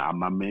amanye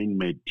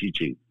man-made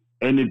teaching.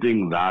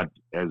 Anything that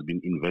has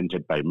been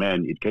invented by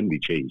man, it can be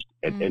changed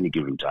at any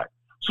given time.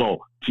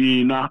 So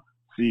Tina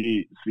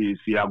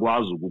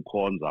siyakwazi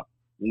ukukhonza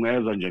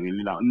ungeza nje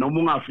ngelina noma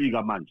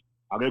ungafika manje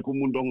akekho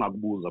umuntu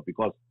ongakubuza,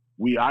 because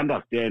we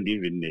understand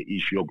even the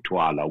issue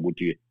yokuthwala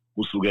ukuthi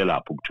kusuke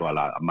lapho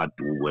ukuthwala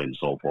amaduku and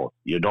so forth,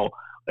 you know.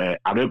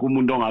 Akekho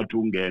umuntu ongathi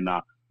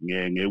ungena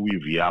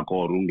ngeweave yakho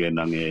or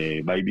ungena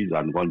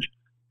bayibizani konje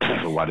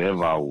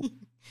whatever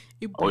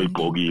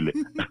oyigqokile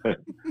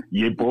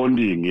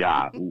ye-bonding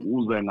ya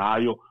uze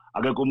ngayo,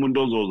 akekho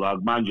umuntu ozoza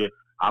manje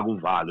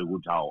akuvale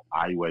ukuthi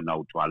hayi wena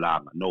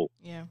uthwalanga. No,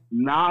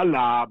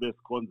 nala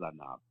besikhonza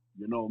nabo,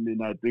 you know,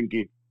 mina I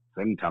think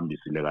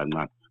sengithambisile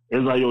kancane.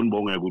 eZion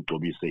bongeke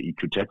ugcobise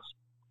i-Q-Tex,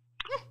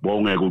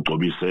 bongeke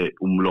ugcobise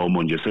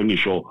umlomo nje,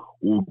 sengisho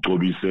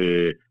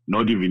ugcobise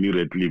not even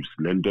i-red lips,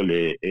 lento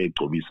le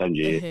egcobisa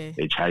nje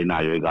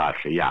eChina yo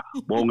ekahle, ya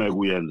bongeke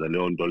uyenze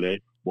leyo nto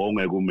le,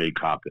 bongeke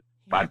u-makeup.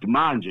 But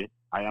manje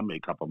aya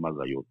makeup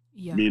amaZion.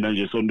 Mina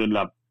nje sontweni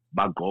lapho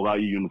bagqoka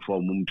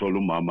i-uniform, umthola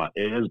umama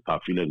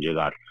eziphafile nje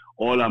kahle.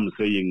 All I'm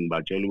saying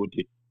batshela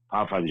ukuthi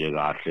phafa nje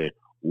kahle,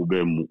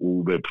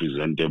 ube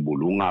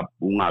presentable,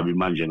 ungabi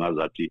manje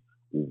ngazathi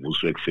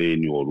uvuswe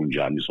ekufeni or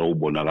unjani, so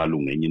ubonakala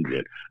ungenye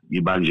indlela.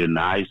 Iba nje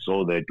nice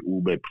so that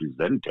ube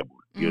presentable,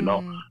 you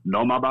know.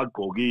 Noma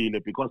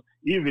bagqokile, because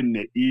even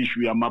the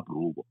issue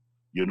yamabhruko,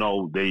 you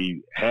know,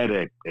 they had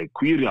a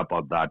query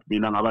about that.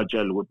 Mina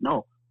ngabatshela ukuthi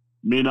no,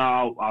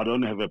 mina I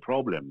don't have a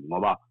problem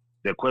ngoba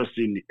the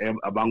question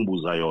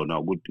abangibuza yona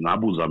ukuthi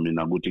ngabuza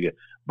mina ukuthi ke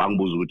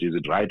bangibuza ukuthi is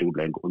it right ukuthi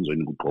la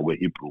enkonzweni kugqokwe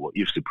ibhruko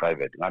if si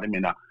private. Ngathi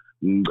mina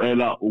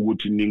ngicela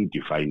ukuthi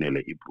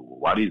ningidefinele ibhruko,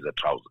 what is a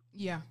trouser?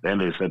 Then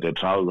they said a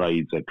trouser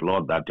is a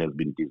cloth that has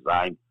been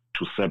designed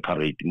to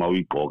separate,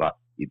 mawuyigqoka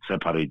it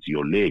separates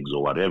your legs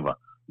or whatever.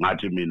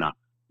 Ngathi mina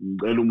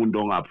ngicela umuntu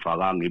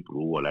ongafakanga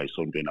ibhruko la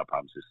isontweni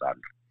aphamsi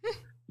isandla.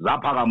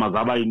 Zaphakama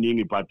zaba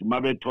yiningi, but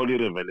mabethola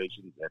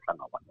i-revelation zehla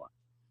ngabantwana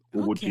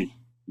ukuthi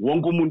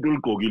wonke umuntu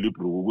uligqokile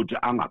ibhruko ukuthi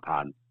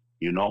angaphansi,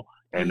 you know,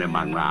 and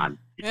emancane,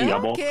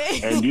 yabo,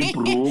 and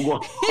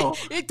ibhruko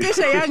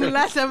icishe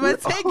yangilahla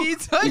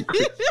bathengithole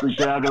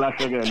icishe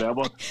yangilahlekela,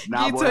 yabo,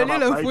 nabo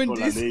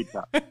abayithola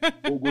later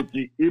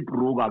ukuthi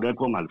ibhruko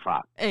akekho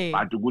ongalifaka,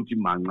 but ukuthi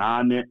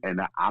mancane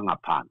and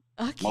angaphansi,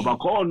 ngoba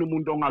khona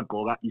umuntu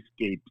ongagqoka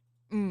iskate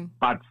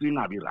but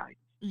singabi right,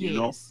 you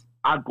know,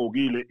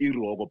 agqokile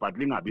iroko but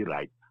lingabi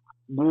right,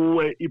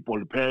 kuwe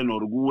i-ball pen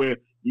or kuwe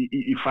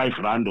i-5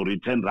 rand or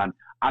i-10 rand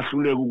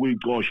ahluleke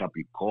ukuyicosha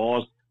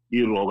because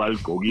iroko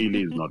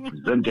aligqokile is not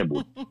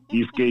presentable,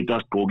 iskate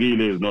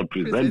asigqokile is not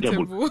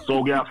presentable.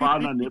 So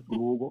kuyafana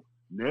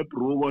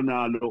nebhruko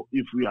nalo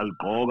if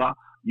uyaligqoka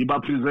iba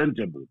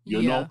presentable,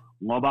 you know,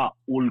 ngoba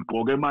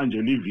uligqoke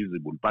manje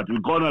li-visible, but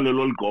likhona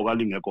lelo ligqoka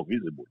lingekho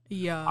visible.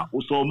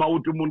 So ma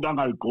uthi umuntu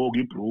angaligqoki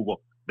ibhruko,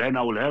 then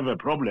I will have a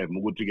problem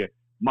ukuthi ke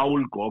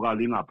mawuligqoka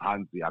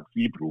lingaphansi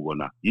akusiyibhruko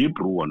na,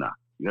 yibhruko na,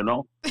 you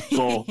know.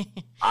 So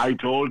I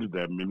told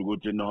them,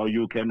 no,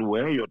 you can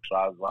wear your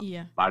trouser,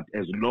 but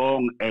as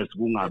long as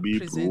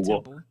kungabi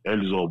ibhruko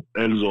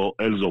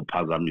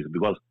elizophazamisa,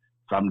 because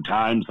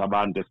sometimes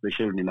abantu,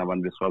 especially nina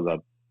abantu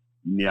besifazane,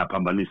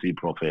 niyaphambanisa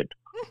iprofeta.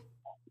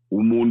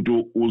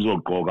 umuntu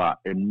uzogqoka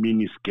a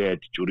mini skirt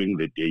during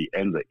the day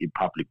and a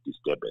public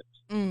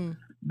disturbance.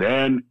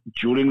 Then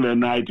during the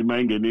night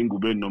mayingena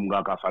engubeni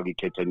nomkakhe afaka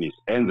i-curtains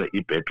enze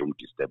i-bedroom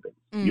disturbance.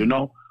 You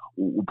know,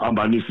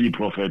 uphambanisa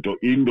iprofeto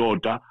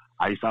indoda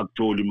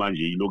ayisakutholi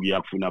manje yiloku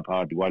yakufuna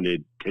phakathi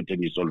kwale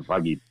curtains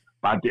olufakile.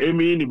 But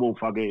emini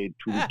bowufake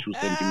 2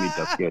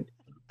 centimeter skirt,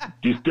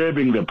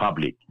 disturbing the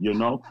public, you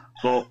know.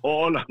 So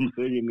all I'm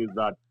saying is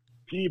that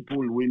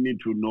people, we need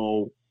to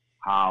know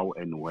how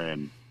and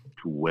when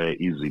to wear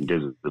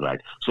izinto right.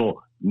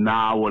 So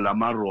now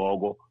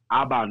lamarogo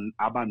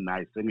aba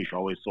nice sengisho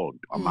awesonto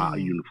ama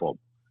uniform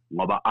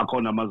ngoba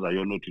akhona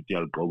amazayona othi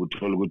uyagqoka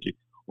uthola ukuthi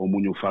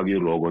omunye ufaka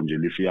irogo nje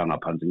lifika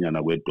ngaphansi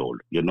nyana kwedolo,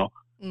 you know.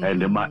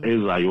 And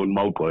ezayona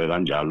mawugqoke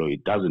kanjalo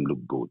it doesn't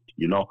look good,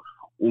 you know.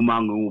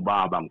 Uma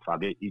ngubaba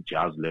ngifake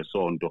ijazi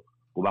lesonto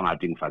kuba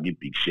ngathi ngifake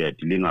ibig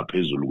shirt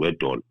lingaphezulu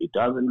kwedolo, it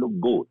doesn't look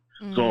good.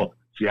 So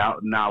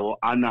now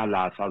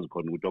analyze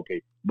azikhona ukuthi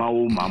okay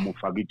mawumama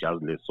ufaka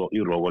ijazi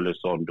irogo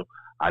lesonto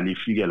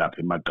alifike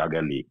lapha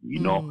emaqakaleni, you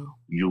know,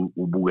 you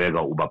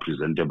ubukeka uba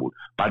presentable,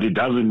 but it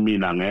doesn't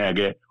mean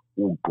angeke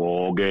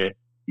ugqoke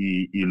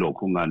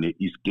ilokhu ngane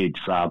iskate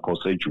sakho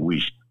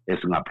se-Jewish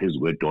esingaphezulu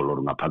kwedolo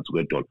or ngaphansi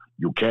kwedolo.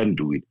 You can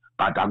do it,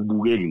 but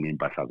akubukeki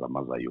ngempahla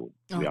zamazayoni.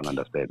 You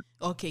understand?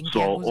 Okay.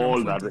 So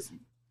all that,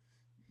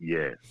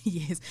 yes.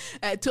 Yes.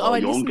 To our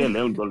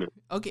listeners.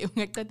 Okay.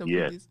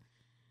 Yes.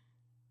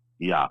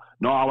 Yeah.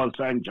 No, I was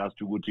trying just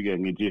to go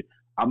together.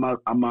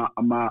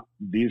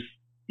 This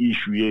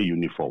issue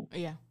uniform.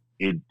 Yeah.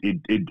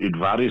 It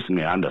varies in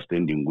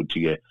understanding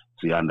ukuthi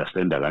si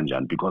understand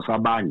kanjani, because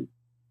abanye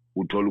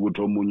uthola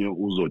ukuthi omunye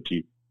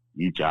uzothi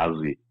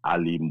ijazi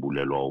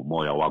alimbulelwa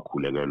umoya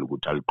wakhulekela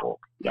ukuthi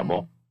aliqoke,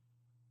 yabo.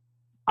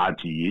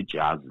 Athi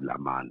ijazi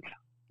lamandla,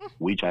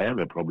 which I have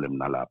a problem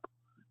nalapho.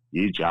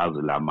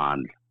 Ijazi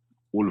lamandla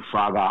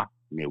ulifaka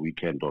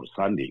nge-weekend or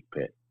Sunday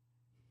kuphela.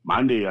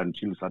 Monday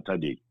until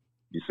Saturday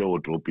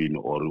ise-wardrobe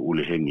or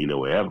ulihengile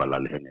wherever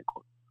lalihenge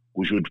khona.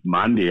 Kusho ukuthi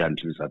Monday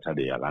until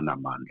Saturday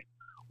akanamandla.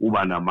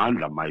 Uba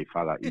namandla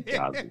mayifaka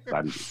ijazi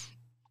Sunday.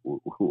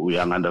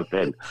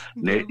 Uyangunderstand?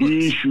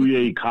 Ne-issue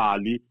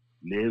yeyikhali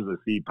lezi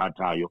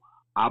siyiphathayo,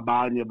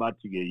 abanye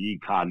bathi-ke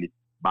yikhali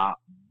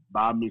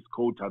ba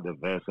misquota the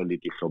verse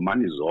elithi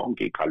hlomani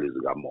zonke ikhali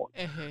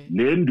zikamoya.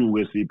 Le nduku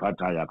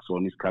esiyiphathayo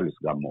akusona isikhali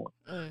sikamoya,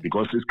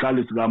 because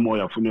isikhali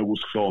sikamoya funeka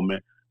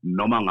usihlome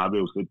noma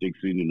ngabe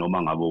useteksini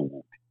noma ngabe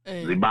ukuphi.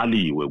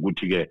 Zibaliwe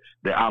ukuthi-ke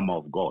the armor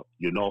of God,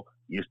 you know,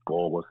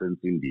 isigqoko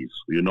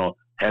sensindiso, you know,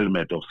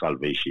 helmet of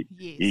salvation,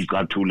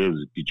 icathulo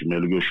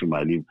ezigijimela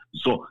ukuyoshumayela.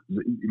 So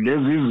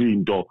lezi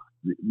zinto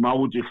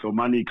mawuthi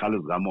hlomani ikhali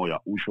zikamoya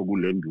usho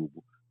kule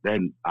nduku,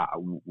 then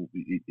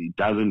it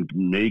doesn't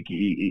make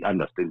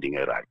understanding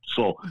right.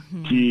 So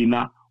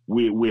Tina,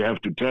 we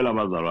have to tell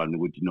abazalwane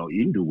ukuthi no,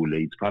 induku le,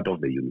 it's part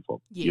of the uniform,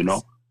 you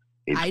know,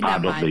 it's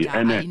part of the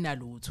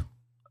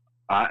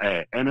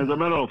and as a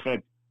matter of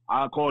fact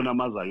akhona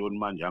amazayoni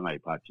manje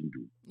angayiphathi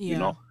induku, you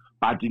know,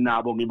 but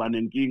nabo ngiba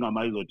nenkinga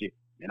mayizothi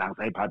mina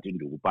ngisayiphatha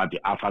induku but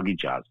afaka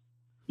ijazi.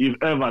 If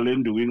ever le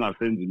nduku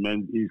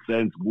ingasenzi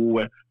sense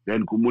kuwe,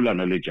 then khumula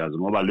nale jazi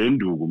ngoba le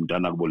nduku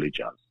mntana kubo le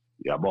jazi,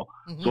 yabo.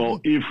 So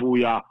if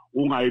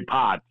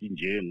ungayiphathi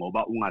nje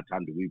ngoba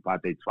ungathanda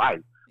ukuyiphatha, it's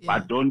fine,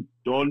 but don't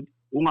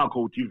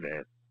ungaquote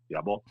verse,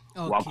 yabo.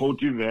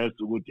 Waquote verse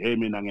ukuthi hey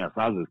mina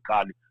ngiyasazi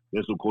isikhali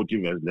bese uquote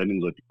verse then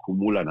ngizothi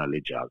khumula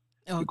nale jazi,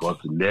 because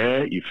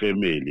le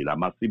ifamily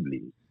lama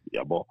siblings,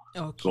 yabo.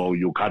 So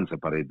you can't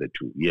separate the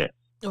two. Yeah.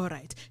 All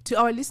right. To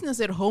our listeners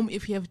at home,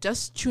 if you have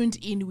just tuned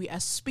in, we are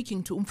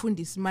speaking to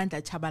Umfundisi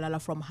Mandla Chabalala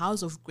from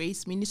House of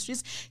Grace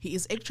Ministries. He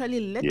is actually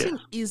letting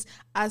he's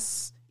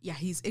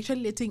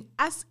actually letting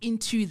us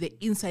into the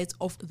insights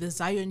of the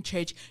Zion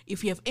Church.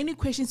 If you have any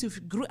questions, if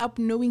you grew up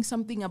knowing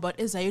something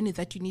about a Zion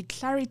that you need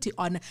clarity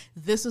on,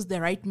 this is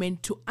the right man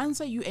to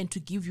answer you and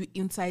to give you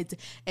insights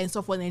and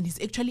so forth. And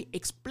he's actually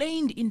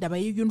explained in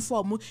Dabaye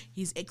uniform.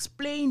 He's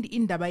explained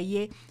in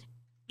Dabaye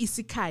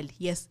isikali,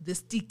 yes, the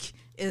stick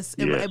is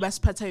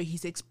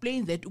he's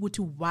explained that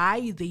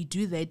why they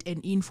do that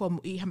and inform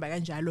ihamba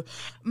kanjalo.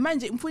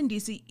 Manje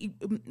mfundisi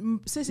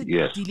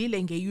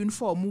sesidilile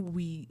ngeuniform,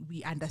 we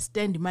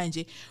understand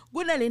manje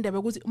kunale ndaba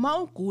ukuthi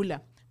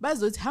mawugula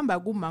bazothi hamba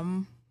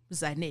kumama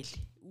Zanele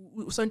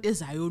usonto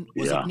ezayo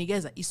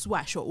uzokunikeza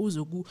iswasho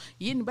uzoku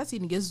yini bathi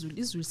ngezulu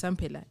izulu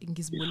samphela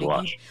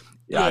ngizibolekile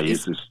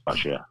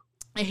iswasho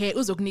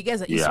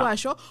uzokunikeza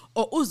iswasho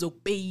or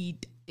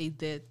uzokupeyida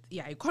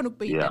ikhona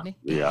ukupeyida ne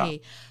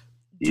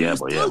you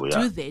still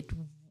do that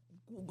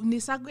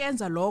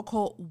nisakuyenza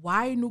lokho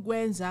why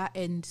nukwenza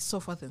and so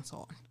forth and so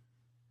on.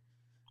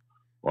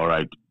 All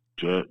right,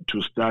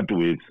 to start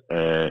with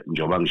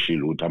njoba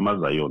ngishilo ukuthi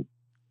amaZion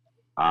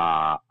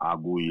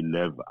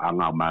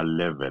angama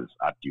levels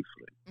are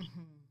different.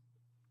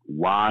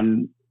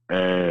 One,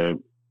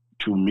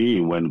 to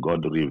me, when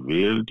God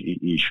revealed the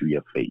issue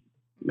of faith,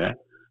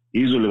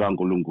 izwi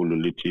likaNkulunkulu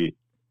lithi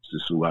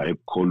sisuka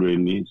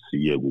ekukholweni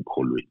siye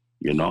kukholweni,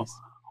 you know,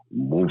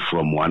 move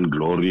from one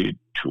glory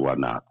to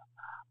another.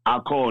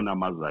 Akhona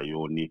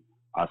amazayoni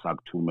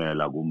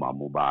asakuthumela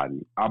kumama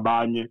ubani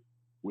abanye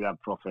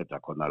uyaprofeta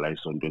khona la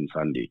isontweni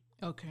Sunday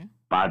okay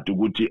but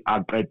ukuthi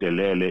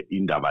aqedelele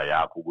indaba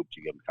yakho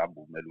ukuthi ke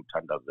mhlawumbe kumele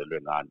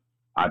uthandazelwe ngani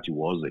athi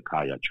woze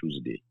ekhaya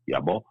Tuesday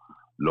yabo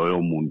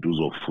loyo muntu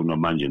uzofuna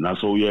manje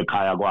naso uye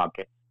ekhaya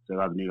kwakhe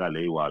sekakunika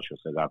le iwasho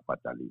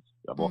sekakubhadalisa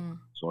yabo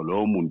so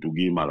loyo muntu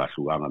kima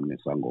kahlukanga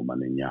kunesangoma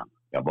nenyanga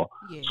yabo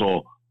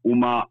so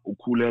uma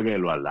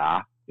ukhulekelwa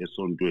la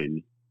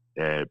esontweni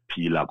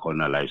phila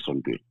khona la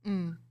esontweni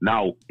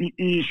now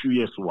i-issue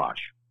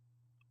yesiwasho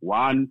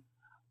one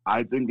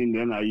I think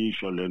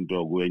ngengayisho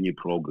lento kwenye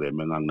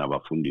program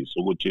enganginabafundisi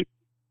ukuthi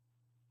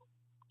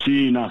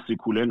thina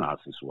sikhule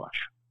ngaso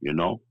isiwasho you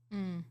know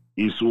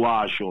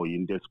isiwasho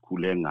into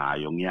esikhule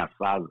ngayo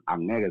ngiyasazi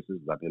angeke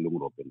sizatele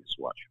ngirobhe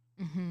nesiwasho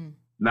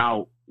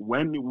now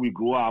when we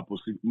grew up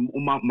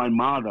my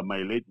mother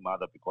my late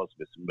mother because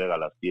besimbeka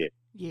last year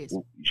yes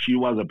she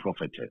was a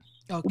prophetess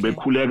okay.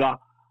 ubekhuleka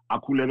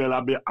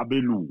akhulekela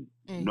abelungu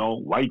no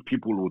white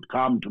people would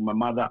come to my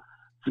mother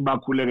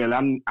sibakhulekela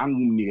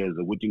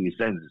anginikeze ukuthi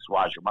ngisenze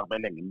isiwasho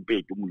makumele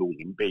ngimpethe umlungu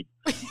ngimpethe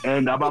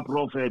and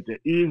abaprofete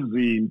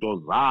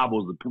izinto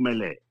zabo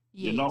ziphumelele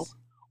you know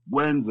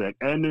kwenze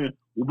and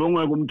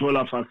ubongeke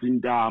umthola fasa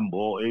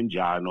intambo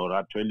enjani or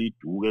athwele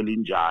iduke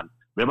elinjani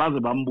bebaze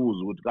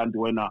bambuza ukuthi kanti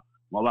wena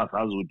ngoba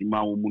sazi ukuthi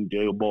uma umuntu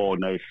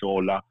eyobona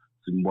ehlola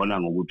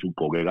simbona ngokuthi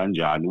ugqoke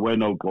kanjani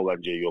wena ugqoka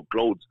nje your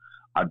clothes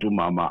athi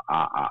mama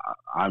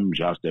I'm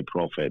just a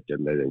prophet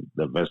and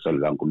the vessel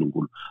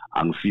kaNkulunkulu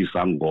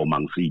angisisa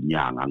ngoma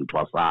ngisinyanga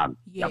ngithwasana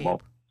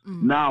yabo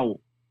now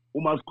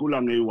uma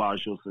sikhula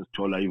ngeyiwasho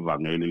sesithola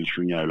ivangeli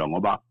lishunyayelwa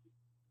ngoba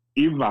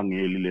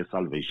ivangeli le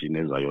salvation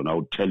ezayona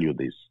I'll tell you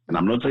this and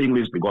I'm not saying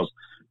this because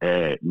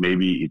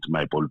maybe it's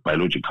my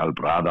biological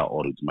brother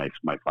or it's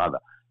my father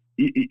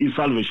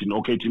i-salvation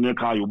okay thina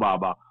ekhaya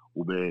ubaba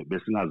ube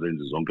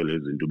besingazenzi zonke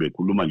lezi zinto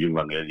bekhuluma nje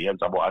ivangeli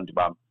yenza abo anti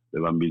bami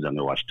bebambiza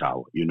ngewash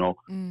tower you know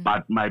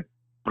but my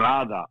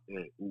brother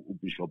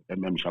Bishop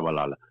MM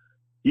Shabalala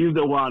he's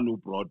the one who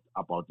brought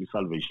about the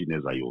salvation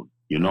ezayona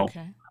you know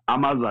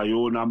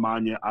amazayona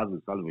amanye as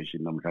a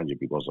salvation namhlanje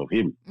because of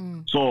him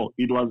so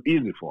it was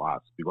easy for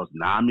us because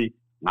nami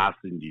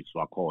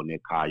ngasindiswa khona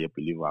ekhaya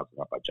believers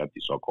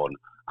ngabajadiswa khona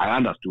I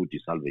understood the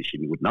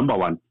salvation with number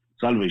one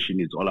salvation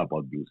is all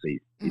about being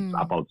saved it's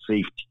about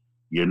safety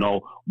you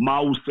know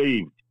ma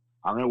saved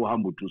angeke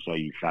uhamba uthuswa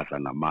ihlahla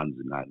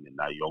namanzi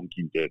na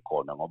yonke into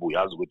ekhona ngoba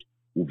uyazi ukuthi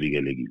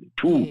uvikelekile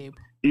two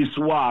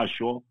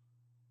isiwasho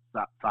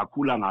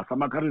sakhula ngaso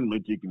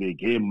ama-charismatic they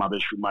came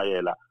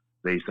mabeshumayela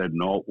they said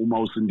no uma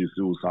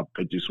usindisiwe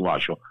usaphethe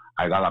isiwasho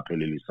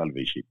ayikakapheleli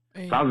salvation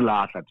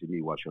sazilahla thina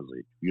iwasho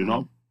zethu you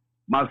know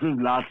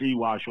masizilahla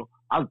iwasho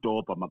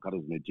azidobha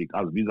ama-charismatic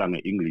azibiza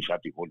nge-English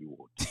athi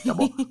Hollywood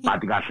yabo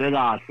but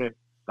kahle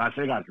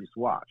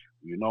isiwasho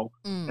you know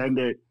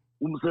and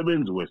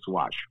umsebenzi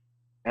wesiwasho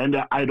and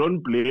I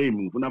don't blame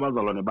ngifuna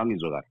abazalwane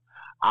bangizwe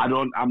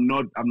kahle I'm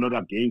not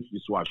against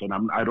this wash and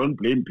I don't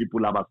blame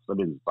people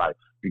abasebenzisayo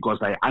because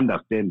I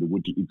understand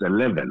ukuthi it's a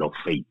level of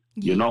faith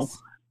you know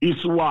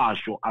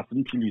isiwasho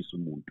asimphilisa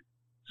umuntu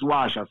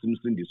isiwasho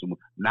asimsindisa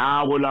umuntu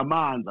nawo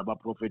lamanzi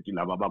abaprofeti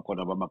laba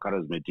abakhona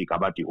bama-charismatic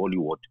abathi holy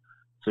water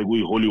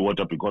sekuyi holy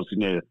water because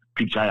in a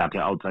picture yakhe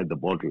outside the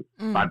bottle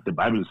but the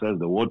Bible says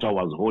the water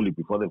was holy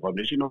before the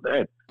foundation of the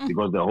earth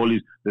because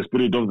the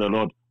spirit of the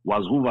Lord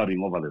was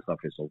hovering over the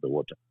surface of the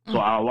water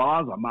so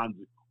awazi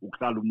amanzi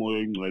ukuhlala umoya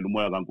ingcwele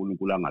umoya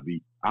kaNkulunkulu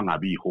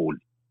angabi holy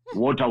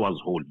water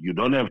was holy you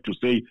don't have to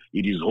say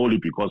it is holy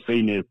because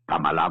saying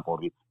igama lakho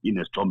or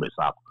inesithombe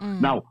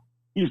sakho now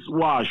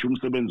isiwasho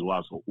umsebenzi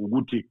waso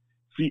ukuthi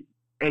si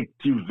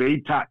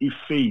activate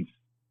ifaith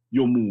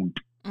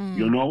yomuntu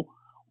you know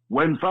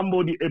when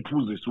somebody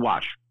ephuza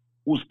isiwasho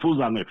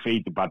usiphuza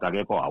ngefaith but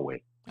akekho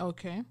aware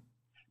okay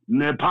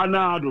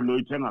nepanado lo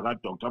ithenga ka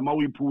doctor uma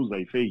uyiphuza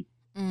ifaith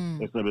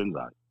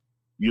esebenzayo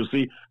you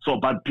see so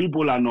but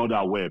people are not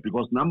aware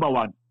because number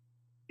one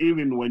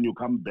even when you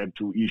come back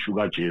to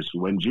issue Jesus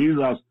when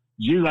Jesus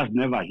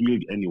never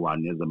healed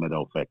anyone as a matter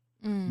of fact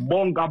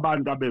bonke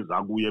abantu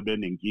abeza kuye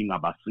benenkinga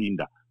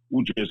basinda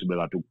uJesu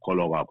bekathi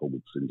ukukholwa kwakho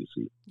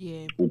kukusindisile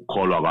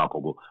ukukholwa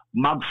kwakho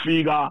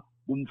makufika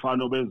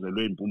umfana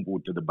obezelwe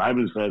impumputhe the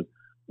Bible says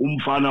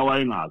umfana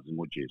wayengazi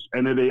ngoJesu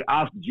and they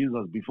asked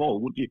Jesus before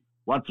ukuthi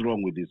what's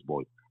wrong with this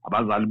boy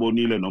abazali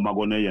bonile noma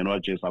kone yena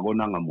waJesu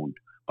akonanga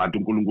umuntu but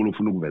uNkulunkulu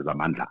ufuna ukuveza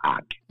amandla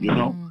akhe you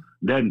know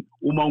then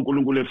uma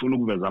uNkulunkulu efuna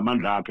ukuveza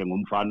amandla akhe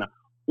ngomfana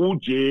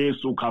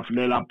uJesu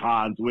ukhafulela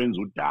phansi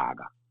wenza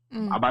udaka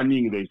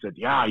abaningi they said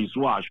yeah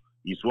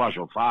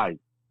isiwasho fine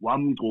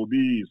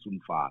wamgcobisa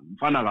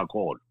umfana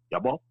akakholwa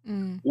yabo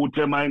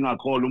uthe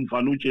mayengakholwa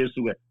umfana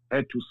uJesu ke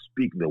had to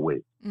speak the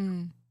word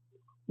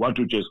what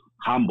uJesu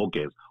hamba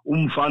ogeza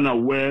umfana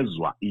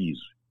wezwa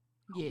izwi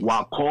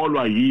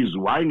wakholwa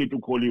yizwi why ngithi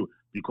ukholiwe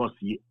because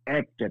he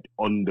acted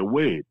on the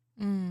word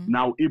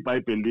now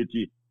iBhayibheli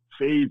lithi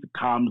faith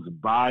comes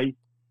by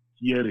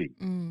hearing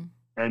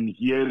and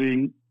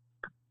hearing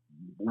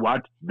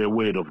what the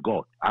word of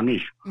God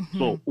angisho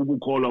so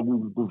ukukholwa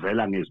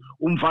kuvela ngezwi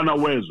umfana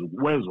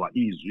wezwa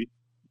izwi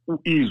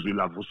izwi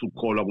lavusa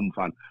ukukholwa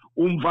kumfana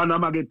umfana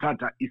make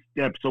thatha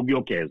istep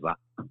sokuyogeza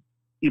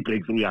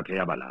ibreakthrough yakhe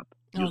yaba lapha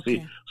you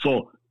see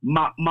so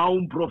ma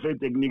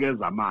umprofeti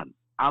ekunikeza amanzi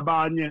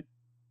abanye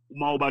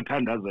uma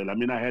ubathandazela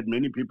mina I had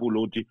many people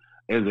othi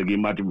eze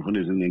kimathi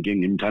mfundisi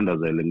ngenkinga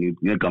ngimthandazele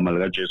ngegama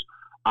lika Jesu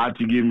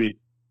athi kimi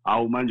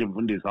awu manje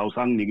mfundisi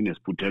awusanginiki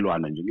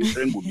nesiphuthelwana nje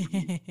ngisengulo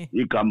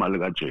igama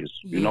lika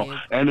Jesu you know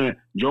and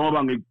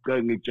njengoba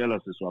ngikutshela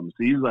sisiwami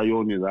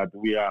siyiZayoni that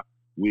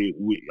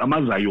we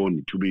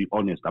amazayoni to be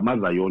honest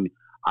amazayoni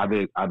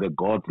are the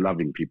God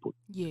loving people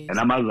and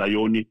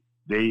amazayoni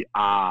they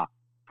are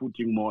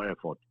putting more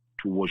effort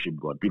to worship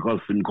God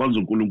because simkhonza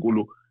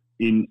uNkulunkulu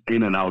in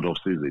and out of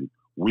season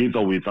with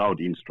or without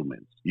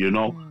instruments you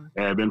know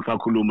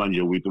bengisakhuluma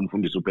nje with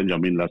umfundisi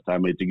uBenjamin last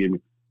time ethi kimi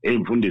hey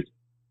mfundisi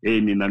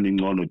nina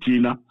ningcono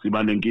thina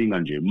siba nenkinga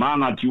nje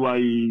mangathiwa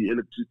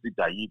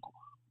i-electricity ayikho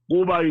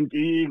kuba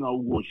inkinga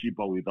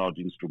ukuworshipa without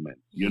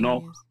instruments you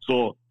know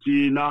so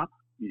thina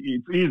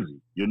it's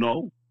easy you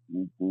know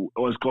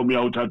Eskom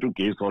uyawuthatha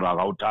ugesi or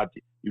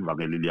akawuthathi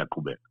ivangeli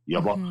liyaqhubeka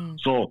yabo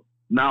so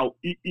now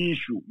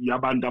i-issue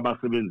yabantu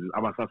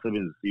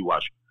abasasebenzisa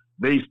iwasho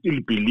they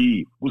still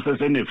believe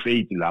kusesene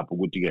faith lapho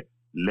ukuthi ke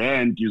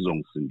lento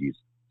izongisindisa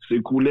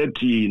sikhule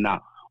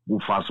thina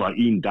kufaswa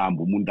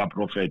intambo umuntu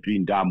aprofethe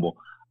intambo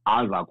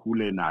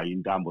azakhule nayo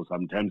intambo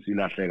sometimes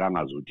ilahleka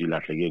angazothi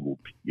ilahleke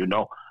kuphi you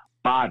know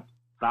but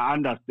I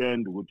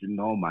understand ukuthi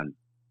no man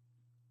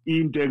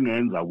into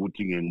engenza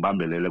ukuthi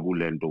ngibambelele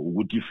kulento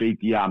ukuthi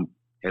faith yami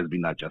has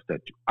been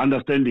adjusted to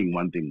understanding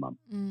one thing mom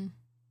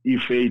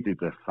if faith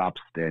is a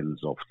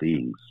substance of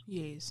things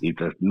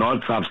it's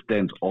not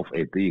substance of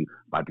a thing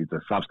but it's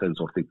a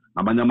substance of things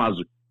ngamanye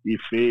amazwi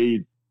if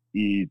faith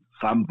is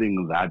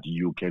something that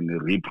you can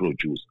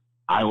reproduce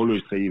I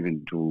always say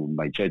even to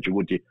my church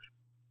ukuthi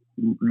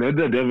let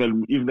the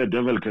devil if the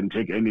devil can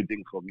take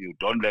anything from you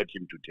don't let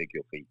him to take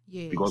your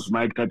faith because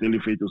Mike thatheli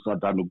faith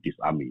usatan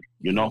ukudisarm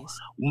you know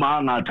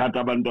uma ngathatha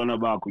abantwana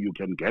bakho you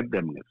can get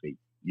them in faith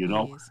you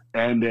know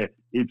and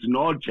it's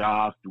not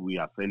just we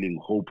are selling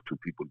hope to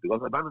people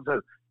because the Bible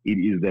says it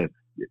is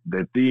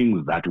the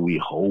things that we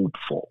hope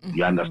for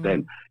you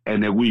understand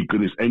and we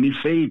increase any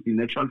faith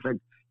in actual fact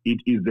it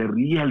is the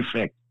real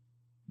fact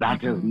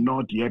that has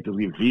not yet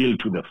revealed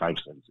to the five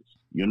senses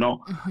you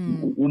know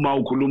uma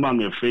ukhuluma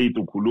ngefaith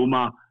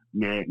ukhuluma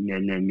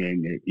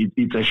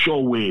it's a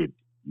sure word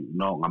you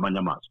know ngamanye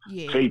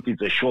amazwi faith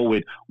is a sure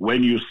word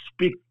when you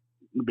speak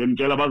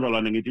bemtshela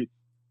abazalwane ngithi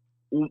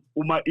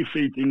uma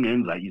ifaith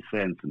ingenza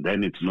isense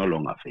then it's no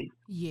longer faith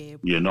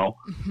you know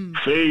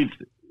faith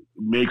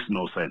makes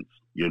no sense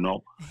you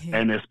know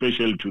and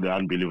especially to the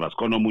unbelievers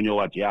khona omunye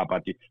wathi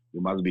but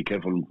you must be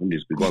careful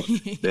mfundisi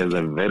because there's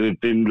a very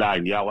thin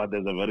line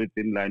there's a very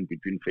thin line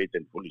between faith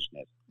and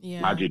foolishness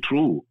but it's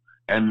true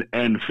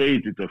and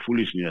faith is a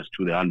foolishness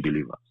to the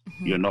unbelievers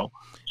you know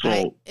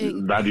so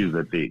that is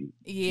the thing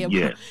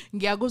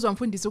ngiyakuzwa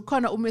mfundisi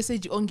ukhona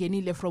message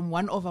ongenile from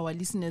one of our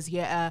listeners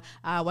here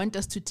I want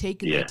us to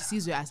take that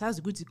sizwe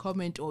asazi ukuthi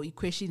comment or a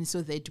question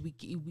so that we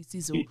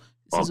sizo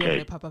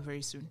wrap up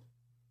very soon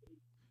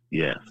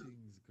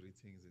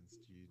Greetings in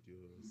studio,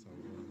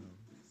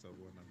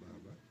 Sawona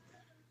Baba.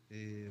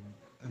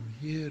 I'm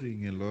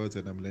hearing a lot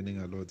and I'm learning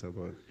a lot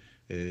about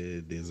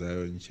the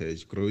Zion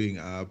Church. Growing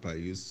up, I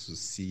used to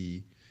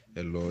see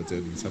a lot,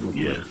 and some of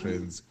my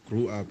friends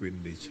grew up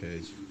in the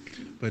church.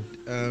 But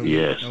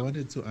I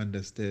wanted to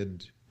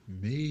understand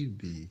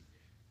maybe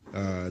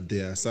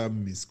there are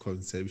some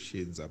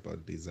misconceptions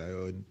about the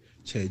Zion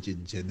Church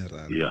in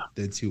general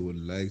that you would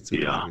like to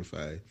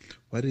clarify.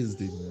 What is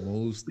the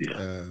most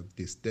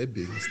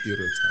disturbing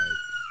stereotype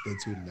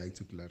that you would like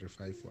to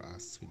clarify for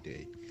us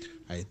today?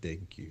 I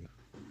thank you.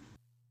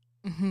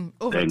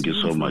 Thank you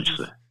so much,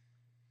 sir.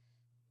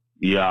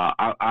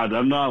 I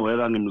don't know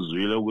whether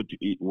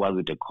was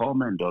it a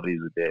comment or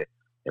is it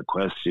a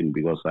question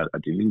because I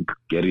didn't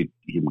get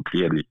him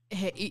clearly.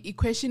 A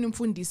question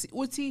mfundisi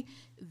uthi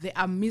there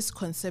are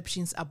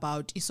misconceptions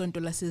about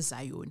isonto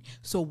laseZion.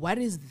 So what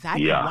is that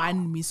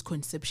one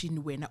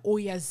misconception wena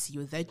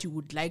oyaziyo that you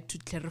would like to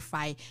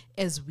clarify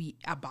as we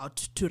about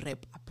to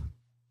wrap up?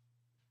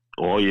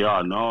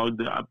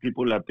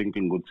 People are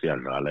thinking good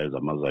siyadlala as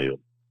amaZion.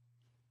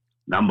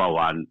 Number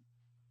one,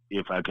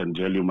 if I can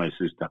tell you my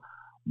sister,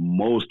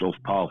 most of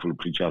powerful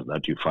preachers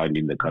that you find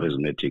in the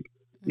charismatic,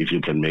 if you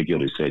can make your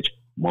research,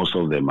 most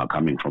of them are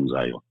coming from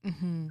Zion.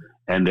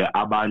 And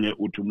abanye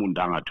uthi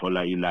umuntu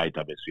angathola ilight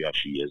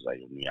abesuyashiya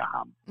eZion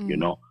uyahamba. You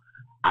know,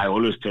 I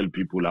always tell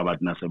people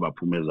abathi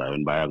nasebaphume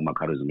eZion baya kuma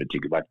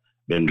charismatic but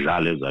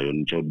bengidlala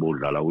eZion nje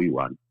bodlala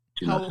uyi1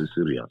 thina si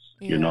serious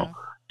you know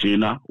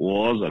thina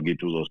woza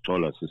kithi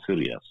uzosithola si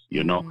serious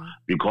you know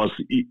because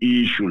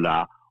issue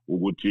la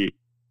ukuthi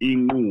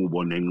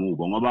inqubo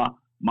nenqubo ngoba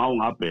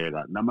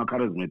mawungabheka nama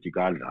charismatic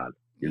adlala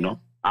you know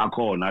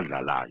akhona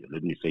adlalayo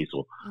let me say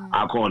so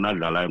akhona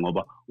adlalayo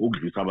ngoba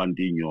ukudlisa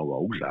abantu inyoka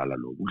ukudlala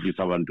lo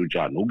ukudlisa abantu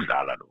utshani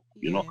ukudlala lo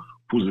you know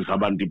phuzisa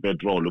abantu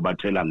ipetrol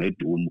bathela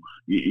ngedumu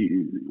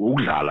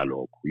ukudlala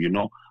lokho you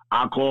know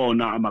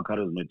akhona ama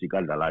charismatic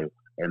adlalayo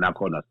and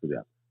akhona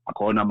serious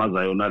akhona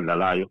amazayona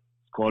adlalayo,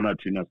 sikhona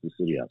thina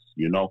si-serious,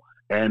 you know,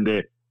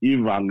 and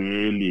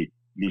ivangeli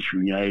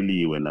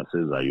lishunyayeliwe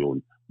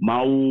nasezayoni.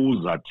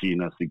 Mawuza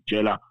thina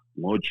sikutshela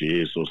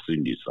ngoJesu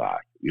osindisayo,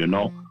 you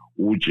know,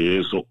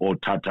 uJesu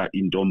othatha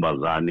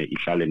intombazane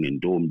ihlale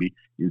ngentombi,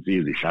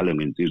 insizwa ihlale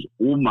ngensizwa.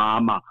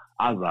 Umama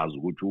azazi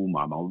ukuthi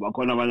umama,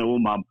 bakhona abanye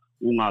omama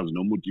ungazi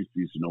noma uthi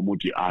sisi noma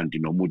uthi auntie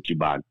noma uthi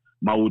bani,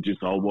 mawuthi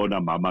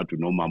sawubona mama tu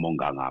nomama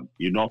ongangami,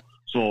 you know.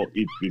 So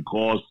it's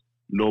because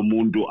lo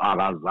muntu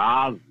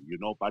akazazi, you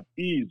know, but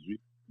izwi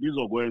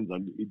lizokwenza,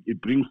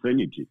 it brings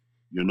sanity,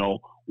 you know.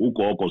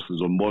 Ugogo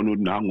sizombona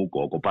ukuthi nangu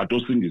ugogo but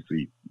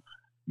osindisile,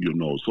 you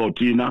know. So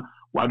thina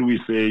what we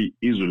say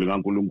izwi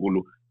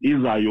likaNkulunkulu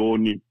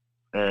izayoni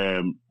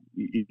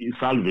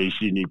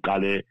salvation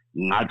iqale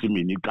ngathi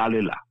mina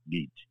iqale la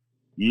kithi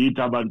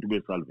yithi abantu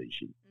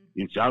be-salvation.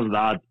 It's just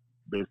that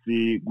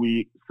besi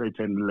kwi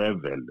certain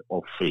level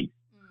of faith,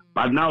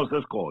 but now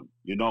sesikhona,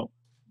 you know.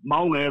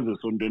 Mawungeze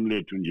esontweni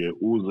lethu nje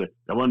uze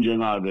yabona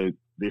njenga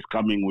this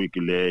coming week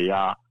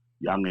leya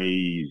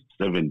yange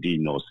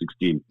 17 or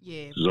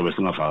 16 sizobe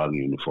singafaka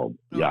ngeuniform.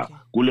 Yeah,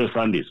 kule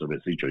Sunday sobe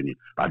sijoinile,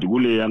 but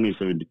kule yange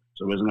 17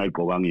 sobe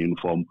singayigqoka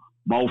ngeuniform.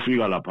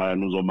 Mawufika lapha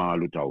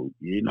uzomangala uthi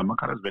yini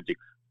ama-charismatic,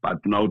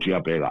 but nawuthi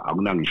uyabheka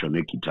akunangisho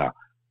neguitar,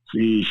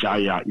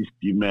 sishaya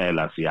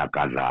isitimela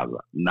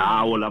siyagadlaza,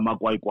 nawo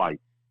lamakwayikwayi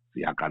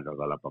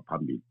siyagadlaza lapha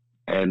phambili.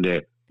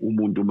 And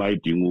umuntu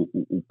mayidinga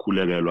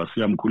ukukhulekelwa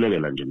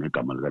siyamkhulekela nje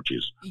ngegama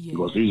likaJesu,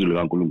 because izwi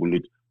likaNkulunkulu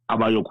lithi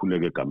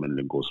abayokhuleka egameni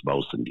lenkosi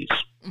bawusindiswa.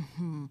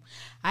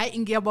 Hayi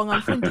ngiyabonga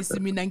mfundisi,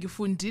 mina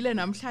ngifundile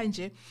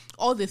namhlanje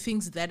all the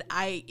things that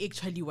I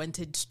actually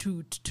wanted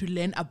to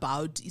learn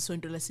about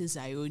isonto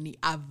laseZayoni.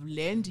 I've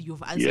learned,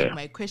 you've answered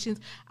my questions.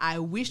 I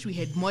wish we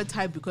had more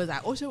time because I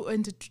also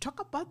wanted to talk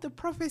about the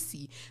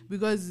prophecy,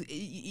 because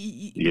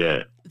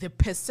the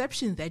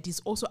perception that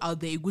is also out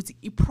there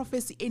ukuthi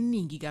prophecy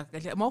eningi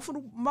kahle mawufuna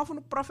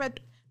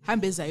ukuprophet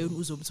hambe eZayoni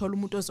uzomthola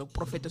umuntu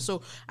ozokuprofeta.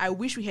 So I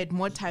wish we had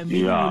more time.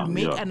 Maybe we'll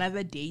make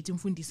another date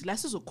mfundisi la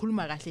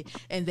sizokhuluma kahle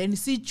and then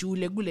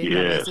sijule kule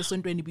ndaba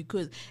sesontweni,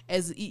 because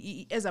as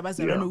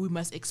abazalwane we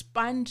must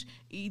expand,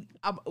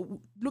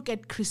 look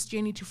at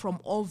Christianity from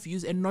all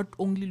views and not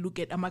only look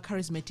at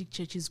charismatic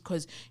churches,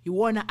 because you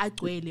wanna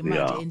agcwele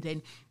manje. And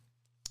then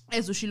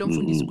as ushilo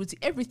mfundisi ukuthi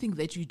everything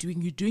that you're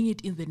doing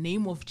it in the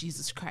name of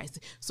Jesus Christ.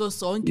 So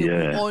sonke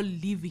we're all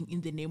living in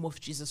the name of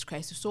Jesus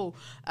Christ. So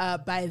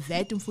by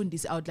that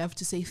mfundisi, I would love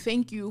to say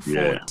thank you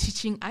for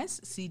teaching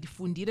us.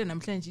 Sidifundile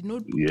namhlanje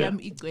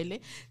yami igcwele.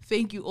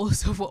 Thank you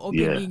also for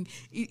opening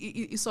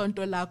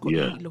isonto lakho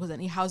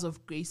lokuzana iHouse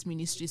of Grace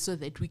Ministry, so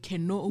that we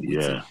can know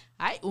ukuthi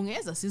hayi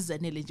ungeza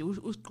sizanele nje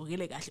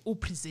usigqokele kahle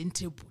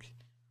upresentable.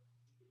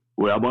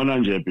 Uyabona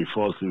nje,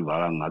 before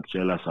sivala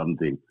ngakutshela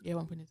something.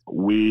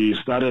 We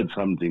started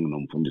something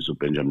nomfundisi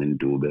uBenjamin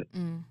Dube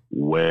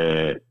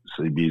where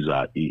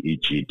sibiza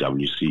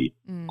iGWC,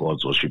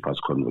 God's Worshipers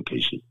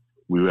Convocation.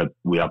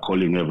 We are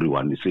calling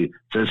everyone. You see,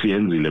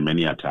 sesiyenzile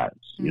many a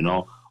times, you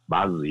know,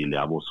 bazile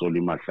abo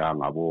Soli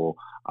Mahlanga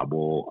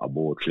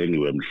abo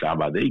Hlengiwe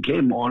Mhlaba, they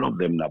came, all of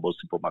them, nabo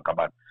Sipho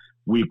Makabane.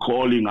 We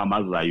calling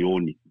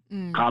amazayoni.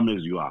 Come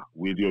as you are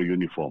with your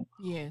uniform.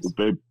 Yes.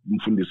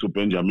 Mfundisi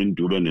uBenjamin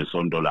Dube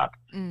nesonto lakhe.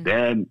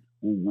 Then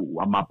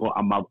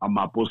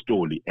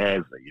amapostoli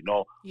eze, you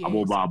know,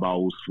 abo baba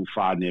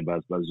usufane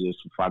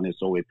basufane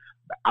so with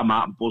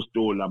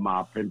amapostoli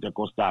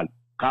ama-Pentecostal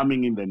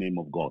coming in the name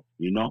of God,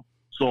 you know.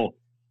 So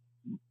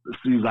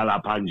siza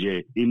lapha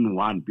nje in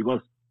one,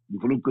 because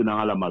ngifuna ukugcina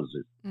ngala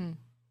mazwi.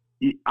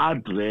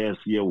 I-address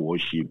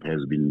ye-worship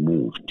has been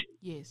moved.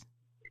 Yes.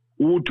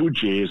 Uthi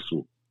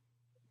uJesu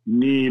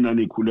nina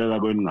nikhuleka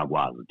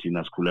kweningakwazi,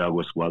 thina sikhuleka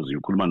kwesikwaziyo.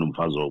 Ukhuluma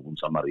nomfazi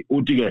womSamariya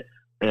uthi ke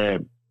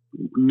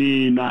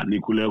nina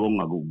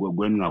nikhuleka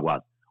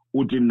kweningakwazi.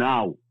 Uthi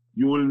now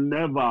you will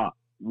never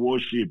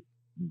worship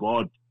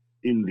God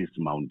in this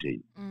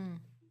mountain.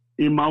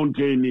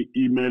 I-mountain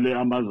imele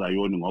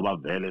amazayoni ngoba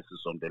vele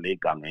sisontele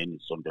egangeni,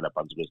 sisontela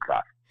phansi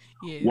kwesihlahla.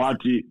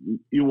 Wathi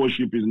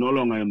i-worship is no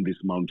longer in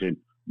this mountain,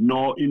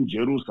 nor in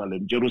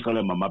Jerusalem.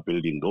 Jerusalem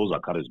ama-building, those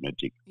are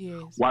charismatic.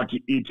 What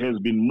it has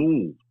been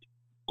moved.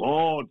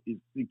 God is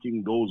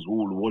seeking those who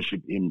will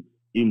worship him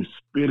in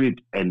spirit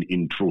and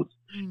in truth.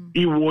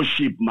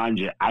 I-worship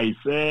manje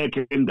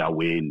ayisekho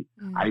endaweni,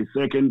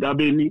 ayisekho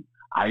entabeni,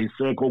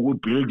 ayisekho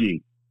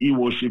ku-building.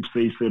 I-worship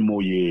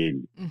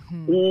seyisemoyeni.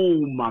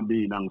 Uma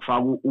mina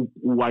ngifaka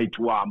u-white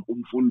wami,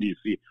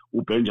 umfundisi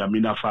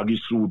uBenjamin afaka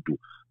isudu,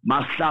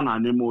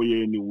 masihlangane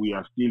emoyeni, we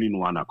are still in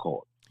one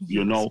accord.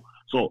 You know,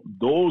 so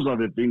those are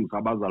the things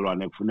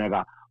abazalwane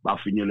kufuneka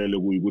bafinyelele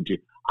ukuthi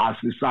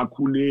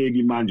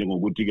asisakhuleki manje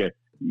ngokuthi ke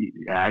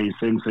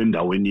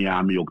ayisengisendaweni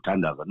yami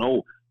yokuthandaza.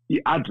 No,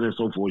 the address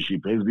of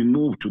worship has been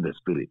moved to the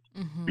spirit,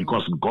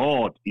 because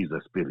God is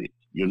a spirit,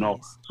 you know.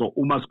 So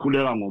uma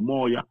sikhuleka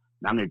ngomoya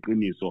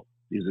nangeqiniso,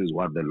 this is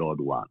what the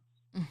Lord wants.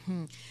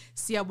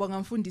 Siyabonga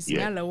mfundisi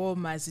ngalawo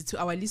mazwi. To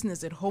our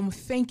listeners at home,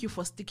 thank you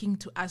for sticking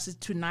to us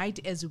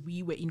tonight as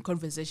we were in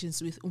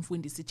conversations with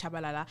Umfundisi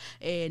Chabalala.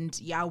 And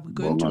we're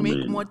going to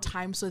make more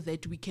time so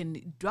that we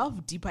can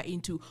delve deeper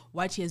into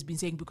what he has been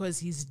saying, because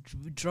he's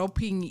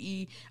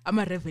dropping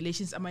ama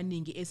revelations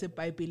amaningi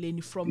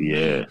esebhayibheleni from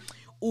me.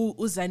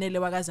 Uzanele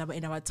wakazaba,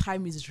 and our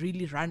time is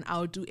really run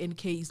out.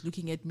 NK is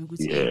looking at me.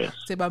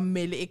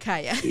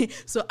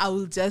 So I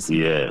will just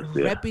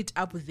wrap it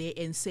up there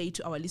and say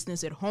to our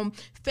listeners at home,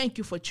 thank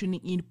you for tuning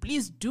in.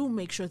 Please do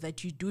make sure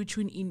that you do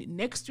tune in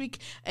next week.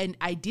 And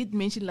I did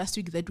mention last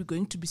week that we're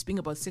going to be speaking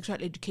about sexual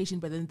education,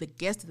 but then the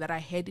guest that I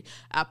had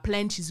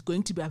planned, she's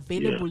going to be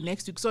available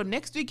next week. So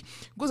next week,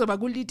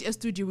 Gozabagulit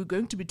Studio, we're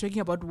going to be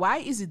talking about why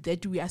is it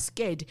that we are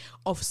scared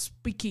of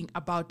speaking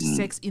about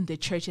sex in the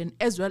church, and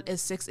as well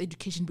as sex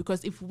education.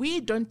 Because if we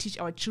don't teach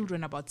our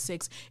children about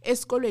sex,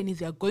 eskoleni,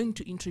 they are going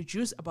to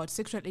introduce about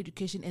sexual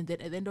education, and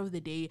then at the end of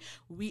the day,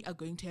 we are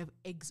going to have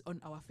eggs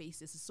on our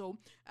faces. So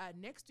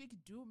next week,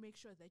 do make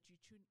sure that you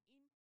tune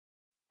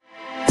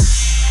in.